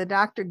the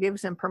doctor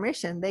gives them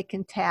permission, they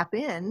can tap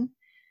in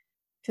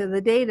to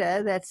the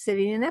data that's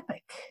sitting in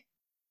Epic.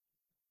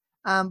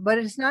 But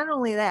it's not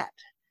only that.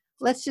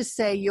 Let's just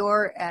say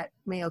you're at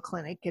Mayo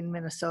Clinic in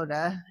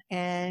Minnesota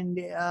and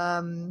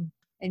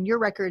your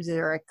records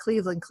are at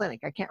Cleveland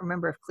Clinic. I can't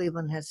remember if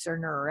Cleveland has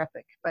Cerner or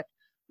Epic, but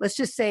let's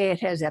just say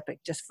it has Epic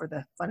just for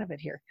the fun of it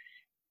here.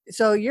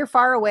 So you're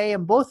far away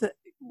and both,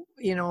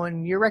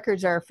 and your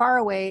records are far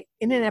away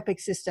in an Epic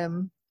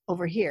system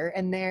over here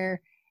and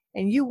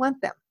you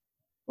want them.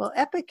 Well,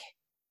 Epic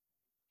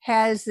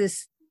has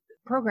this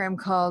program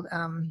called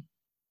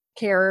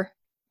Care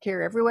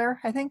Everywhere,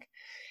 I think.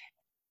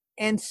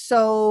 And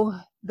so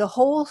the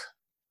whole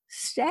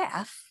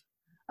staff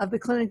of the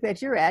clinic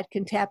that you're at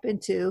can tap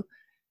into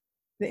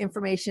the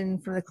information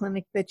from the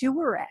clinic that you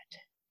were at.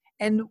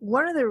 And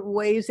one of the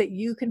ways that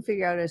you can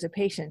figure out as a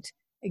patient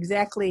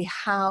exactly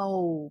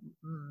how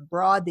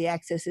broad the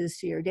access is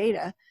to your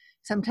data,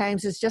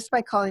 sometimes it's just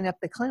by calling up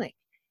the clinic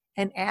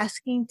and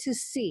asking to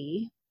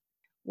see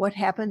what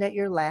happened at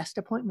your last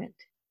appointment.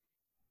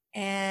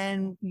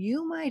 And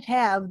you might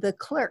have the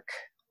clerk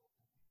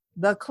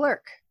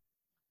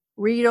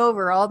read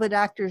over all the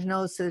doctor's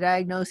notes, the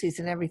diagnoses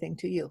and everything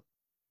to you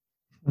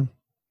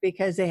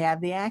because they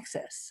have the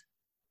access.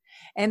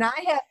 And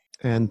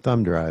and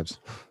thumb drives,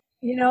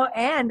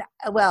 and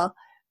well,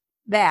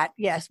 that,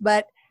 yes.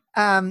 But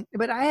I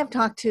have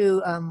talked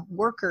to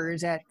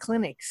workers at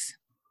clinics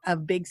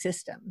of big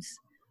systems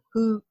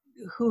who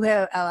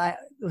have, there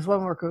was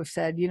one worker who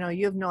said, you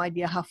have no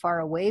idea how far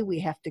away we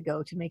have to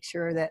go to make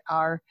sure that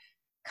our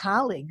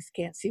colleagues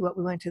can't see what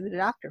we went to the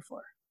doctor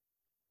for.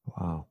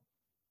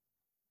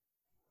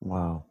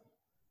 Wow.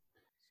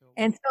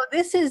 And so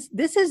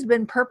this has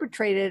been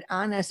perpetrated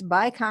on us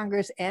by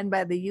Congress and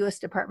by the U.S.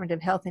 Department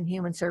of Health and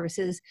Human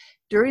Services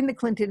during the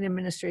Clinton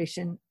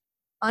administration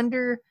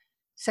under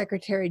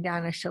Secretary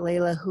Donna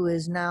Shalala, who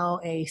is now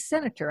a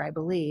senator, I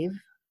believe,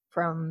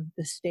 from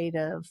the state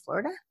of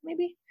Florida,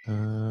 maybe.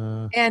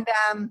 And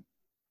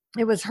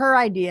it was her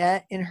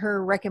idea in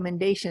her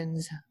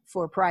recommendations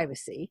for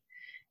privacy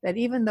that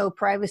even though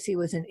privacy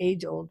was an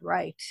age-old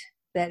right,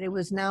 that it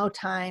was now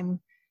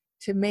time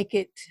to make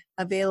it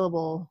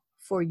available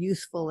for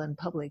useful and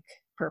publicly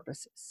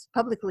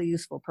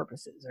useful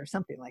purposes or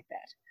something like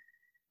that.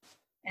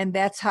 And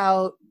that's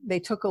how they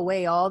took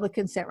away all the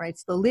consent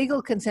rights, the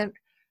legal consent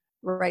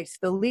rights,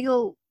 before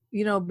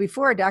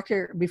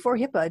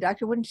HIPAA, a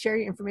doctor wouldn't share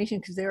your information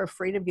because they were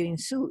afraid of getting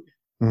sued.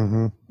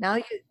 Mm-hmm. Now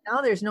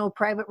there's no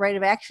private right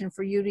of action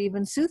for you to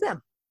even sue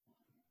them.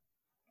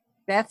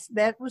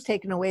 That was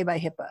taken away by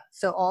HIPAA.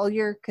 So all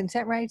your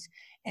consent rights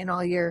and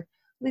all your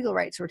legal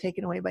rights were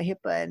taken away by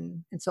HIPAA,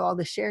 and so all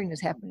the sharing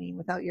is happening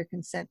without your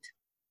consent.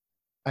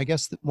 I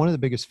guess one of the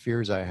biggest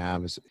fears I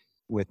have is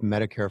with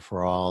Medicare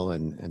for All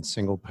and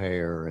single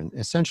payer and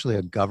essentially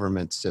a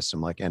government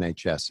system like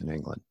NHS in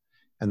England,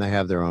 and they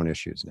have their own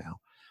issues now.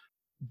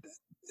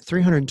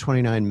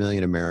 329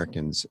 million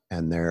Americans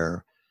and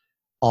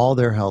all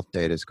their health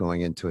data is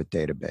going into a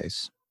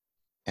database,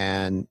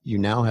 and you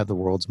now have the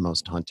world's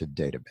most hunted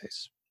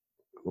database.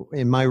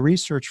 In my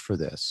research for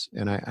this,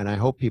 and I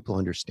hope people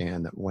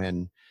understand that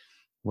when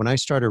I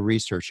started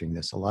researching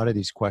this, a lot of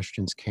these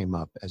questions came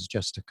up as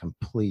just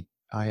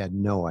I had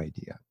no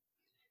idea.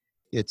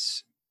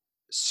 It's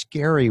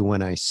scary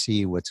when I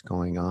see what's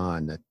going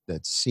on,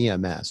 that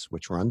CMS,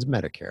 which runs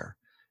Medicare,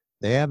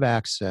 they have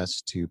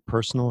access to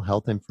personal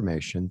health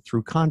information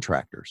through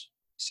contractors.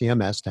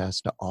 CMS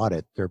has to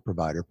audit their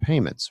provider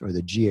payments, or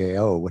the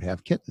GAO would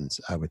have kittens,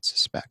 I would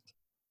suspect.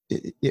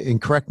 And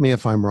correct me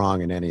if I'm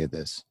wrong in any of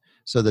this.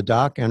 So the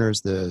doc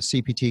enters the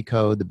CPT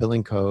code, the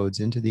billing codes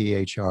into the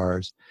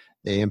EHRs.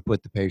 They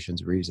input the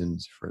patient's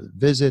reasons for the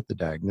visit, the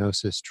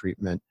diagnosis,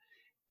 treatment.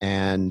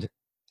 And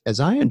as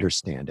I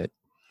understand it,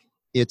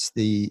 it's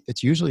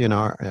usually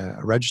a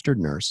registered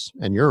nurse,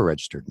 and you're a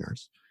registered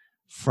nurse,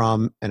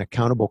 from an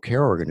accountable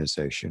care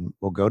organization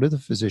will go to the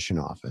physician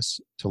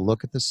office to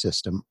look at the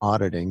system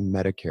auditing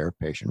Medicare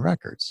patient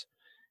records.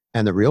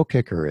 And the real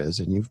kicker is,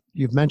 and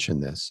you've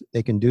mentioned this,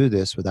 they can do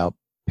this without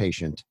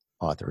patient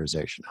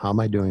authorization. How am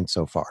I doing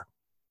so far?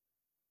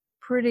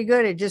 Pretty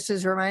good. It just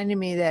is reminding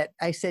me that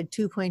I said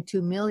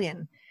 2.2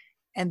 million,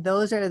 and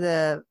those are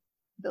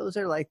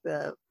like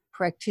the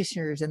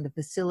practitioners and the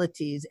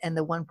facilities and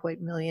the 1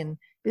 million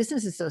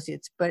business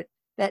associates. But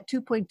that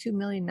 2.2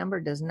 million number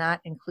does not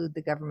include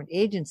the government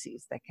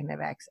agencies that can have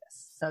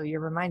access. So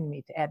you're reminding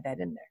me to add that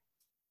in there.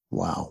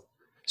 Wow.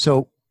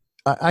 So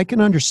I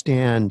can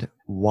understand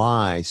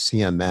why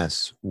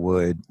CMS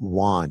would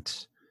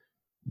want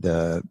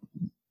the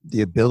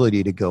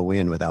ability to go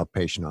in without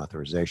patient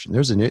authorization.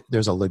 There's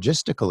a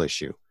logistical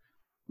issue,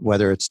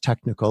 whether it's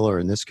technical or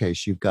in this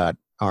case, you've got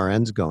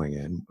RNs going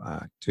in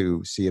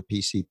to see a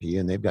PCP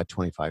and they've got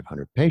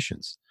 2,500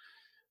 patients.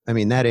 I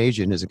mean, that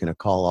agent isn't going to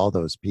call all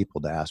those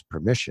people to ask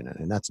permission,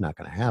 and that's not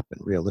going to happen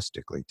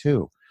realistically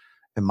too.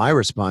 And my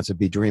response would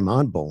be, dream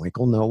on,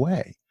 Bullwinkle, no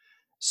way.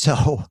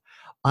 So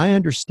I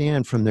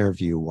understand from their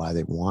view why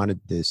they wanted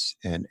this,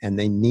 and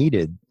they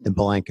needed the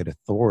blanket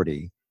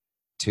authority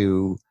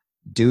to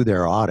do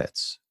their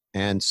audits.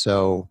 And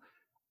so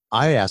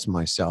I asked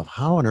myself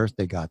how on earth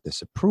they got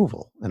this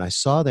approval. And I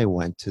saw they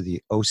went to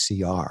the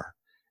OCR,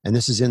 and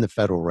this is in the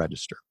Federal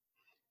Register.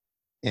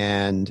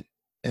 And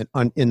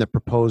in the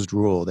proposed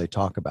rule, they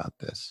talk about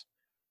this.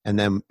 And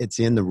then it's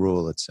in the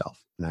rule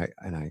itself.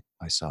 And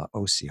I saw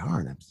OCR,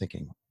 and I'm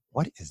thinking,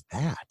 what is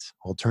that?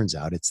 Well, it turns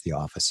out it's the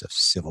Office of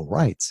Civil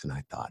Rights. And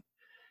I thought,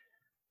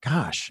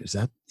 gosh, is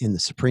that in the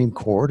Supreme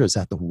Court? Is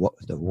that the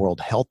World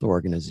Health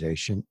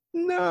Organization?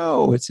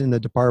 No, it's in the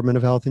Department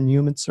of Health and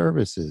Human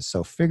Services.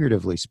 So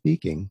figuratively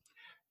speaking,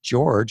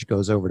 George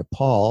goes over to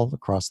Paul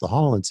across the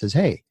hall and says,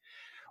 hey,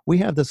 we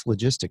have this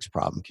logistics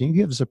problem. Can you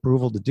give us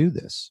approval to do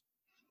this?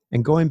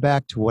 And going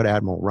back to what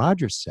Admiral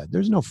Rogers said,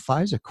 there's no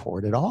FISA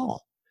court at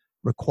all.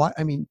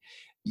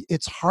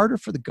 It's harder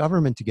for the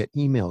government to get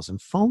emails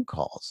and phone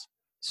calls.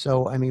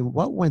 So,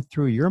 what went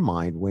through your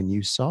mind when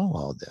you saw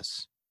all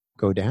this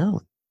go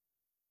down?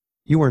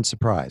 You weren't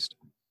surprised.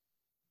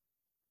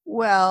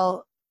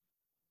 Well,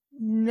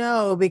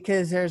 no,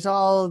 because there's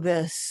all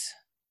this,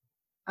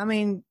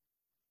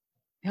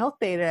 health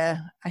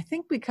data, I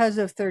think because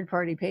of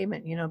third-party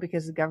payment,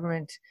 because the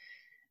government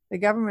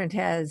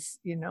has,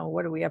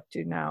 what are we up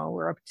to now?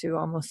 We're up to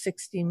almost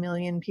 60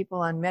 million people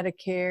on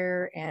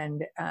Medicare,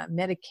 and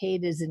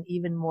Medicaid is an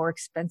even more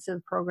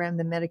expensive program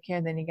than Medicare.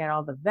 And then you got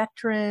all the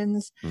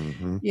veterans,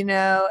 and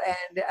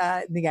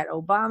they got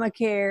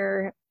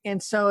Obamacare.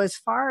 And so as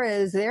far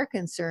as they're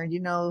concerned,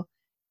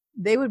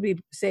 they would be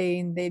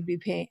saying they'd be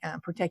paying,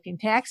 protecting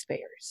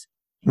taxpayers.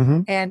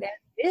 And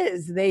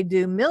they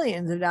do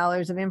millions of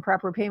dollars of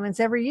improper payments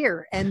every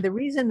year. And the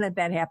reason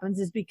that happens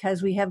is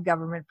because we have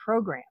government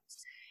programs.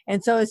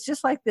 And so it's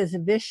just like this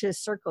vicious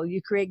circle.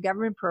 You create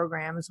government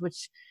programs,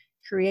 which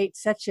create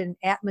such an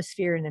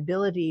atmosphere and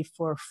ability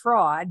for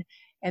fraud.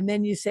 And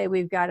then you say,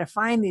 we've got to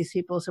find these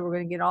people. So we're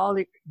going to get all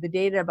the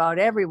data about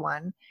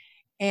everyone.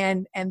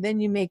 And then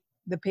you make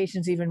the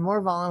patients even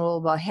more vulnerable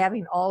about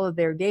having all of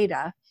their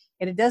data.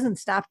 And it doesn't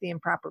stop the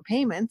improper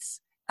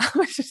payments.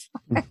 But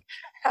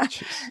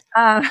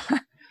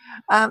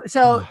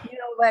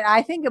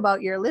I think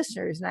about your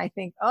listeners, and I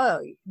think,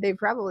 they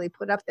probably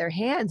put up their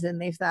hands and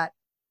they've thought,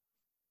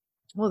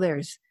 well,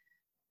 there's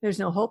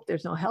no hope,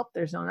 there's no help,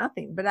 there's no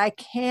nothing. But I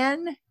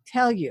can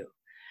tell you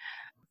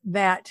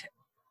that,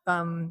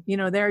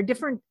 there are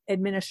different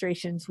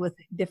administrations with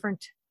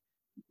different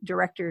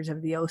directors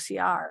of the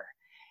OCR.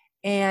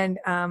 And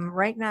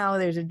right now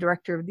there's a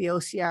director of the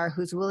OCR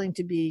who's willing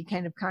to be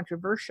kind of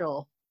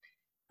controversial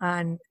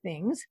on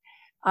things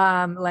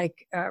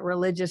like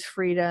religious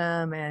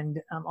freedom and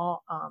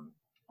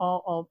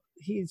all.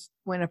 He's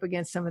went up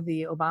against some of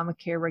the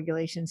Obamacare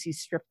regulations. He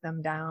stripped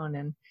them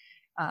down,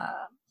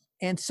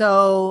 and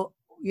so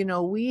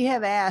we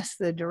have asked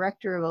the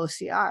director of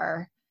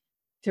OCR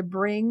to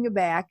bring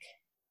back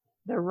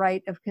the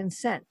right of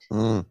consent,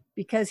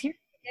 because here's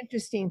the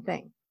interesting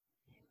thing: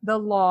 the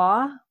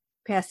law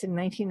passed in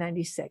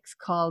 1996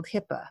 called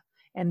HIPAA,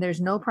 and there's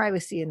no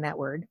privacy in that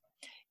word.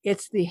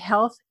 It's the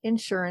Health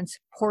Insurance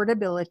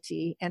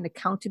Portability and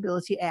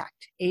Accountability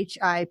Act,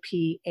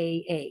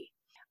 HIPAA.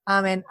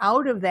 And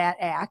out of that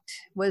act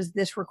was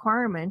this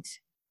requirement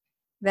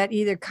that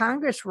either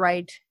Congress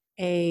write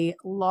a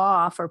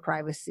law for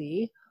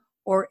privacy,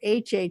 or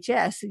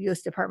HHS, the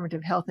U.S. Department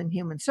of Health and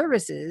Human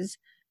Services,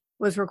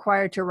 was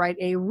required to write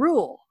a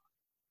rule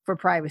for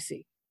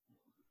privacy.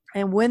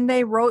 And when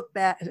they wrote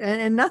that,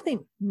 and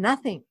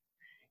nothing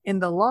in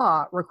the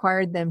law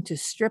required them to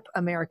strip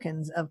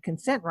Americans of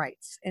consent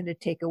rights and to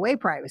take away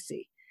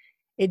privacy.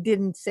 It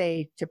didn't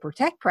say to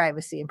protect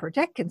privacy and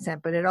protect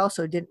consent, but it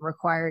also didn't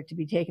require it to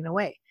be taken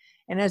away.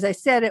 And as I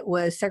said, it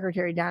was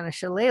Secretary Donna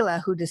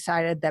Shalala who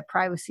decided that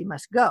privacy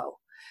must go,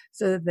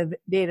 so that the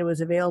data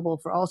was available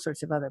for all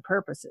sorts of other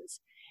purposes.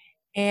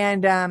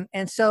 And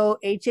so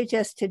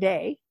HHS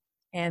today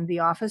and the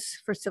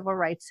Office for Civil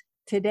Rights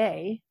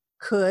today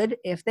could,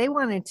 if they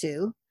wanted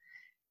to,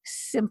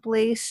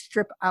 simply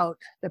strip out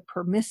the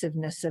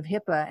permissiveness of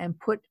HIPAA and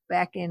put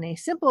back in a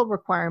simple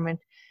requirement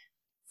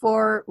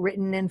for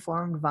written,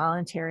 informed,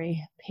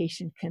 voluntary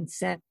patient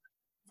consent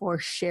for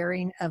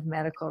sharing of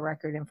medical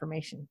record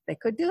information. They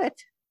could do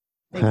it.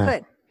 They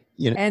could.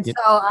 So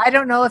I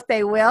don't know if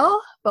they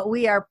will, but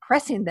we are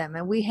pressing them,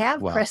 and we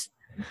have pressed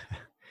them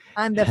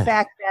on the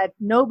fact that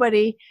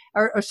nobody,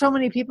 or so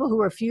many people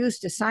who refuse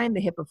to sign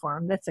the HIPAA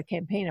form, that's a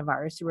campaign of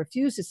ours, to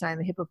refuse to sign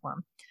the HIPAA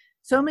form.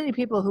 So many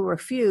people who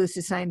refuse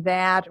to sign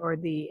that, or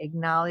the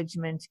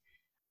acknowledgement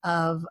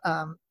of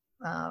the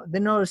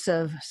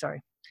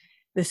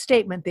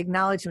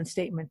acknowledgement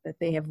statement that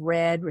they have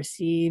read,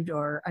 received,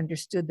 or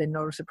understood the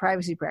notice of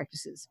privacy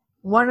practices.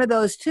 One of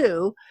those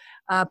two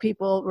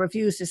people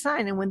refuse to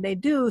sign. And when they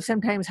do,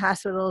 sometimes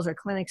hospitals or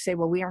clinics say,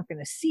 well, we aren't going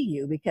to see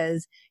you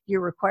because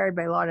you're required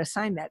by law to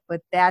sign that. But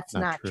that's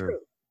not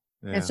true.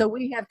 Yeah. And so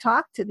we have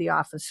talked to the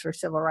Office for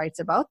Civil Rights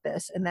about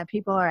this, and that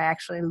people are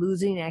actually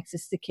losing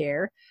access to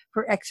care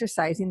for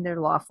exercising their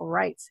lawful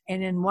rights.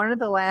 And in one of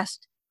the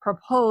last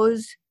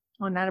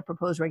not a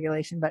proposed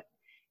regulation, but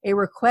a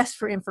request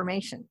for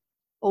information,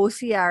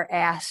 OCR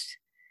asked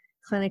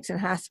clinics and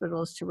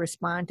hospitals to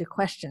respond to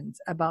questions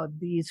about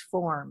these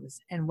forms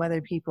and whether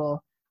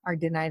people are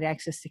denied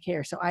access to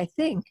care. So I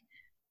think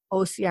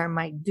OCR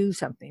might do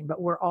something,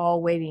 but we're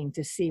all waiting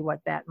to see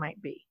what that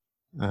might be.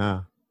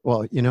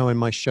 Well, in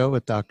my show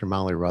with Dr.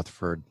 Molly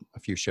Rutherford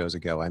a few shows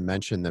ago, I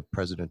mentioned that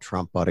President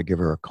Trump ought to give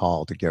her a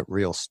call to get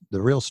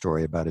the real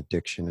story about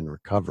addiction and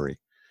recovery.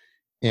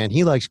 And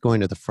he likes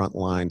going to the front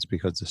lines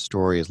because the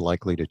story is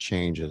likely to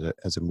change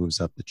as it moves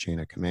up the chain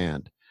of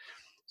command.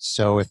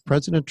 So if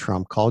President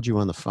Trump called you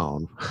on the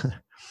phone,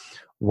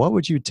 what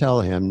would you tell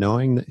him,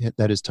 knowing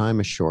that his time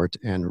is short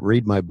and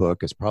read my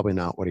book is probably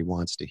not what he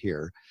wants to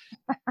hear?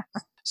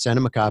 Send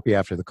him a copy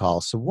after the call.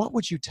 So what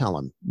would you tell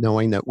him,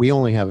 knowing that we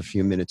only have a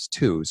few minutes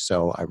too?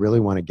 So I really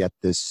want to get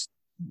this.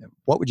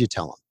 What would you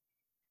tell him?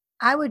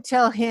 I would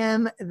tell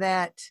him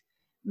that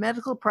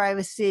medical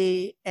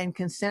privacy and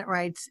consent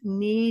rights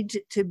need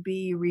to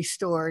be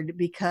restored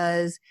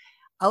because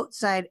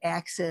outside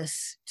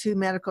access to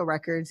medical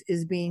records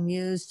is being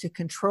used to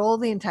control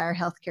the entire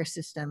healthcare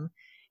system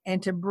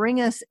and to bring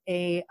us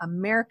a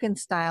American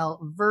style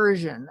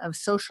version of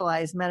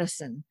socialized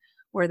medicine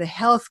where the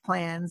health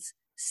plans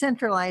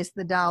centralize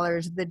the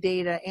dollars, the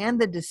data,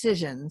 and the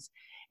decisions.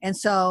 And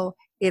so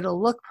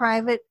it'll look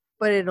private,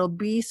 but it'll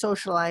be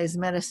socialized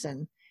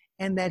medicine,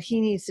 and that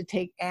he needs to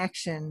take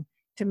action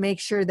to make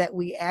sure that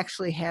we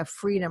actually have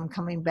freedom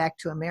coming back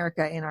to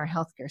America in our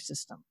healthcare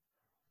system.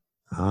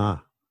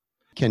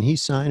 Can he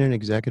sign an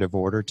executive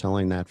order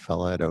telling that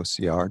fella at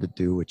OCR to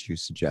do what you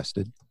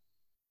suggested?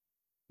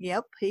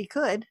 Yep, he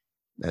could.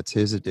 It's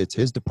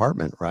his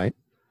department, right?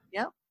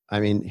 Yep. I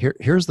mean,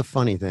 here's the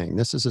funny thing.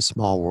 This is a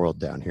small world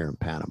down here in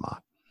Panama.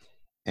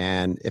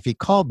 And if he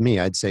called me,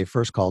 I'd say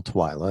first call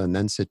Twyla and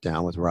then sit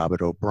down with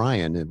Robert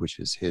O'Brien, which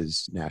is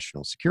his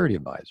national security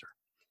advisor.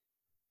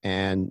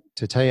 And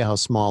to tell you how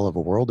small of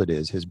a world it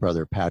is, his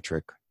brother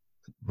Patrick,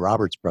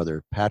 Robert's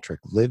brother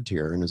Patrick, lived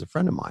here and is a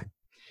friend of mine.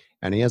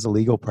 And he has a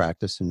legal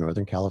practice in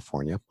Northern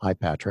California. Hi,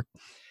 Patrick.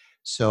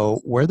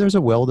 So where there's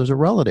a will, there's a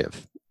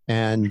relative.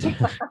 And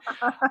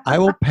I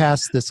will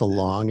pass this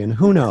along, and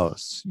who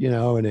knows,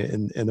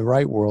 in the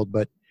right world,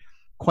 but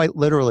quite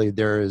literally,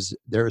 there is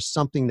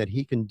something that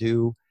he can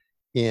do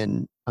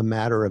in a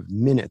matter of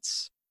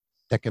minutes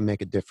that can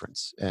make a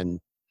difference. And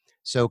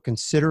so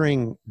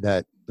considering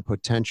that the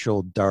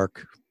potential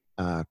dark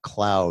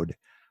cloud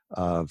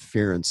of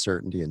fear,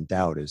 uncertainty, and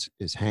doubt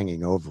is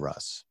hanging over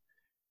us,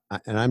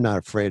 and I'm not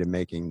afraid of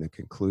making the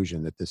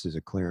conclusion that this is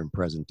a clear and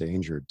present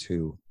danger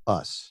to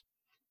us,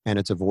 and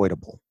it's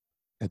avoidable.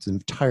 It's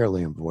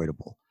entirely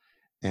avoidable.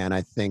 And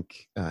I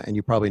think, and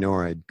you probably know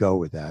where I'd go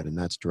with that, and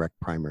that's direct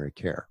primary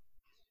care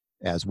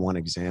as one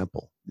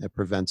example. It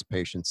prevents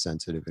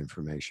patient-sensitive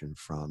information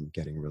from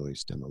getting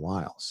released in the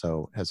wild.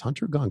 So has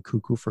Hunter gone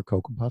cuckoo for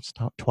Cocoa Puffs,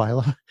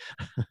 Twyla?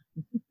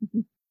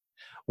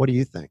 What do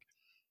you think?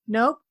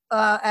 Nope.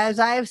 As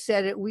I have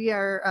said it, we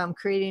are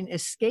creating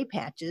escape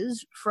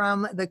hatches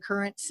from the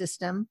current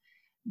system.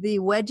 The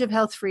Wedge of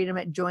Health Freedom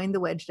at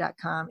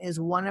jointhewedge.com is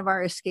one of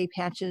our escape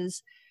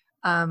hatches.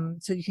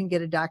 So you can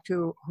get a doctor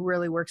who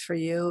really works for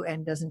you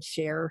and doesn't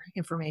share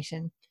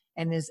information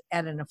and is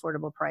at an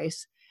affordable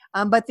price.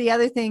 But the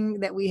other thing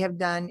that we have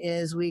done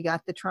is we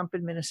got the Trump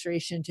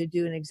administration to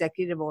do an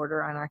executive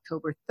order on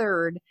October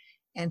 3rd,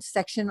 and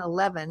Section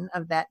 11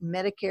 of that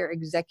Medicare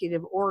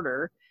executive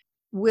order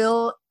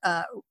will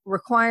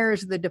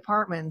requires the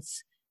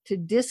departments to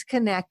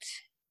disconnect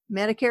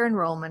Medicare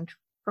enrollment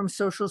from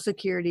Social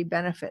Security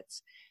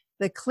benefits.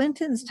 The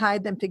Clintons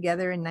tied them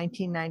together in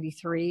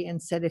 1993 and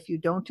said if you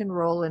don't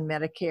enroll in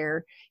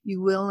Medicare,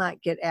 you will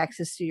not get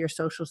access to your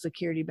Social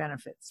Security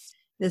benefits.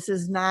 This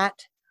is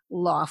not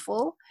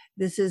lawful.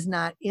 This is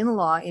not in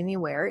law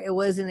anywhere. It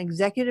was an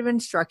executive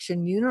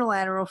instruction,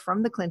 unilateral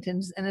from the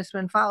Clintons, and it's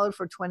been followed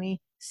for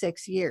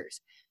 26 years.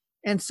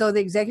 And so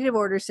the executive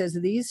order says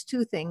these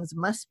two things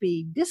must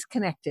be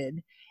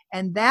disconnected.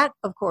 And that,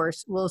 of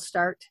course, will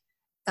start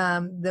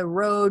the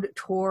road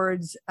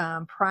towards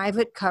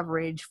private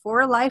coverage for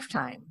a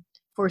lifetime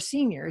for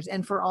seniors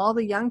and for all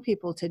the young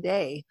people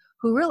today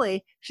who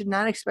really should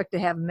not expect to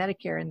have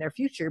Medicare in their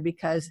future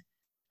because,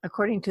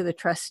 according to the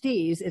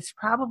trustees, it's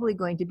probably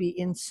going to be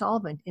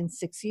insolvent in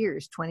 6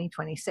 years,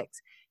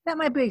 2026. That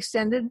might be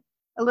extended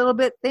a little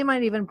bit. They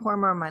might even pour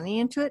more money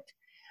into it.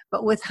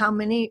 But with how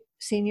many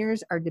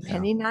seniors are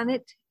depending on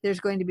it,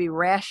 there's going to be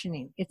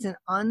rationing. It's an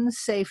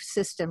unsafe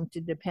system to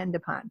depend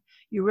upon.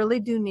 You really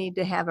do need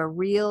to have a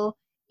real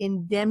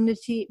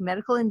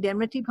medical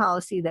indemnity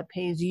policy that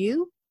pays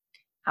you,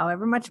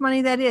 however much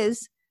money that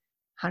is,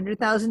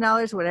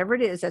 $100,000, whatever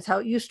it is, that's how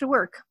it used to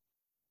work,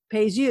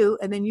 pays you,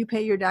 and then you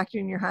pay your doctor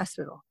in your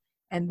hospital.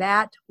 And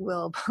that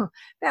will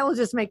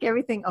just make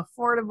everything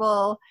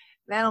affordable.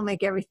 That'll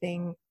make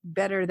everything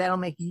better. That'll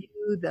make you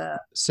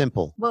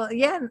simple. Well,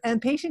 yeah,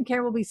 and patient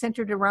care will be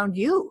centered around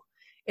you.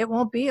 It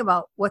won't be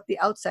about what the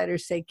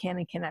outsiders say can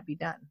and cannot be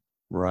done.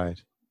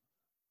 Right.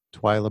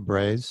 Twyla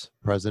Braze,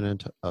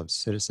 president of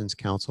Citizens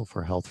Council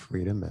for Health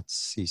Freedom at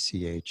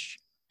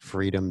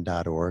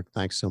cchfreedom.org.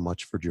 Thanks so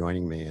much for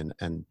joining me.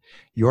 And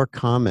your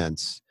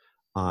comments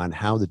on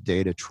how the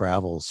data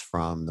travels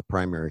from the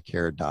primary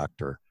care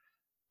doctor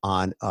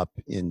on up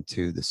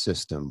into the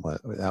system,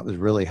 that was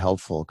really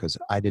helpful because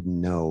I didn't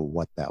know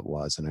what that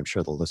was, and I'm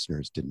sure the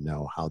listeners didn't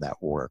know how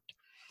that worked.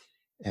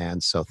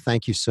 And so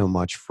thank you so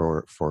much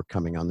for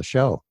coming on the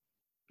show.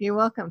 You're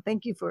welcome.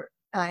 Thank you for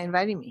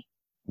inviting me.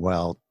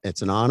 Well,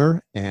 it's an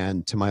honor.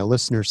 And to my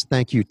listeners,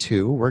 thank you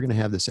too. We're going to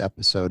have this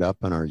episode up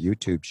on our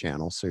YouTube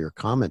channel, so your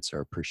comments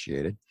are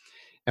appreciated.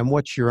 And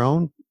what's your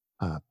own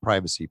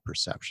privacy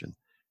perception?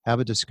 Have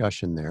a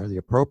discussion there. The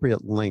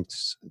appropriate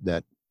links,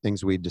 that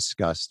things we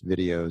discussed,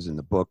 videos in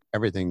the book,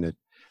 everything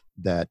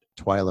that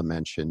Twyla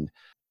mentioned,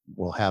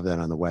 we'll have that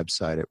on the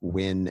website at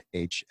winhff.com.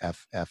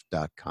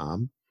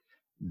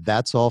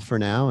 That's all for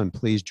now, and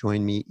please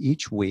join me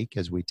each week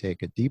as we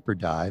take a deeper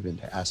dive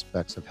into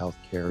aspects of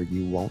healthcare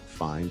you won't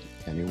find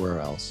anywhere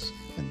else.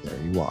 And there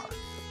you are.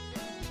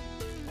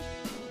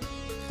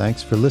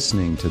 Thanks for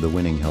listening to the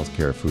Winning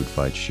Healthcare Food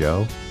Fight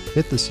Show.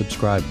 Hit the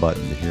subscribe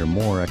button to hear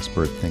more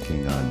expert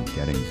thinking on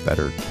getting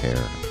better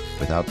care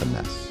without the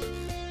mess.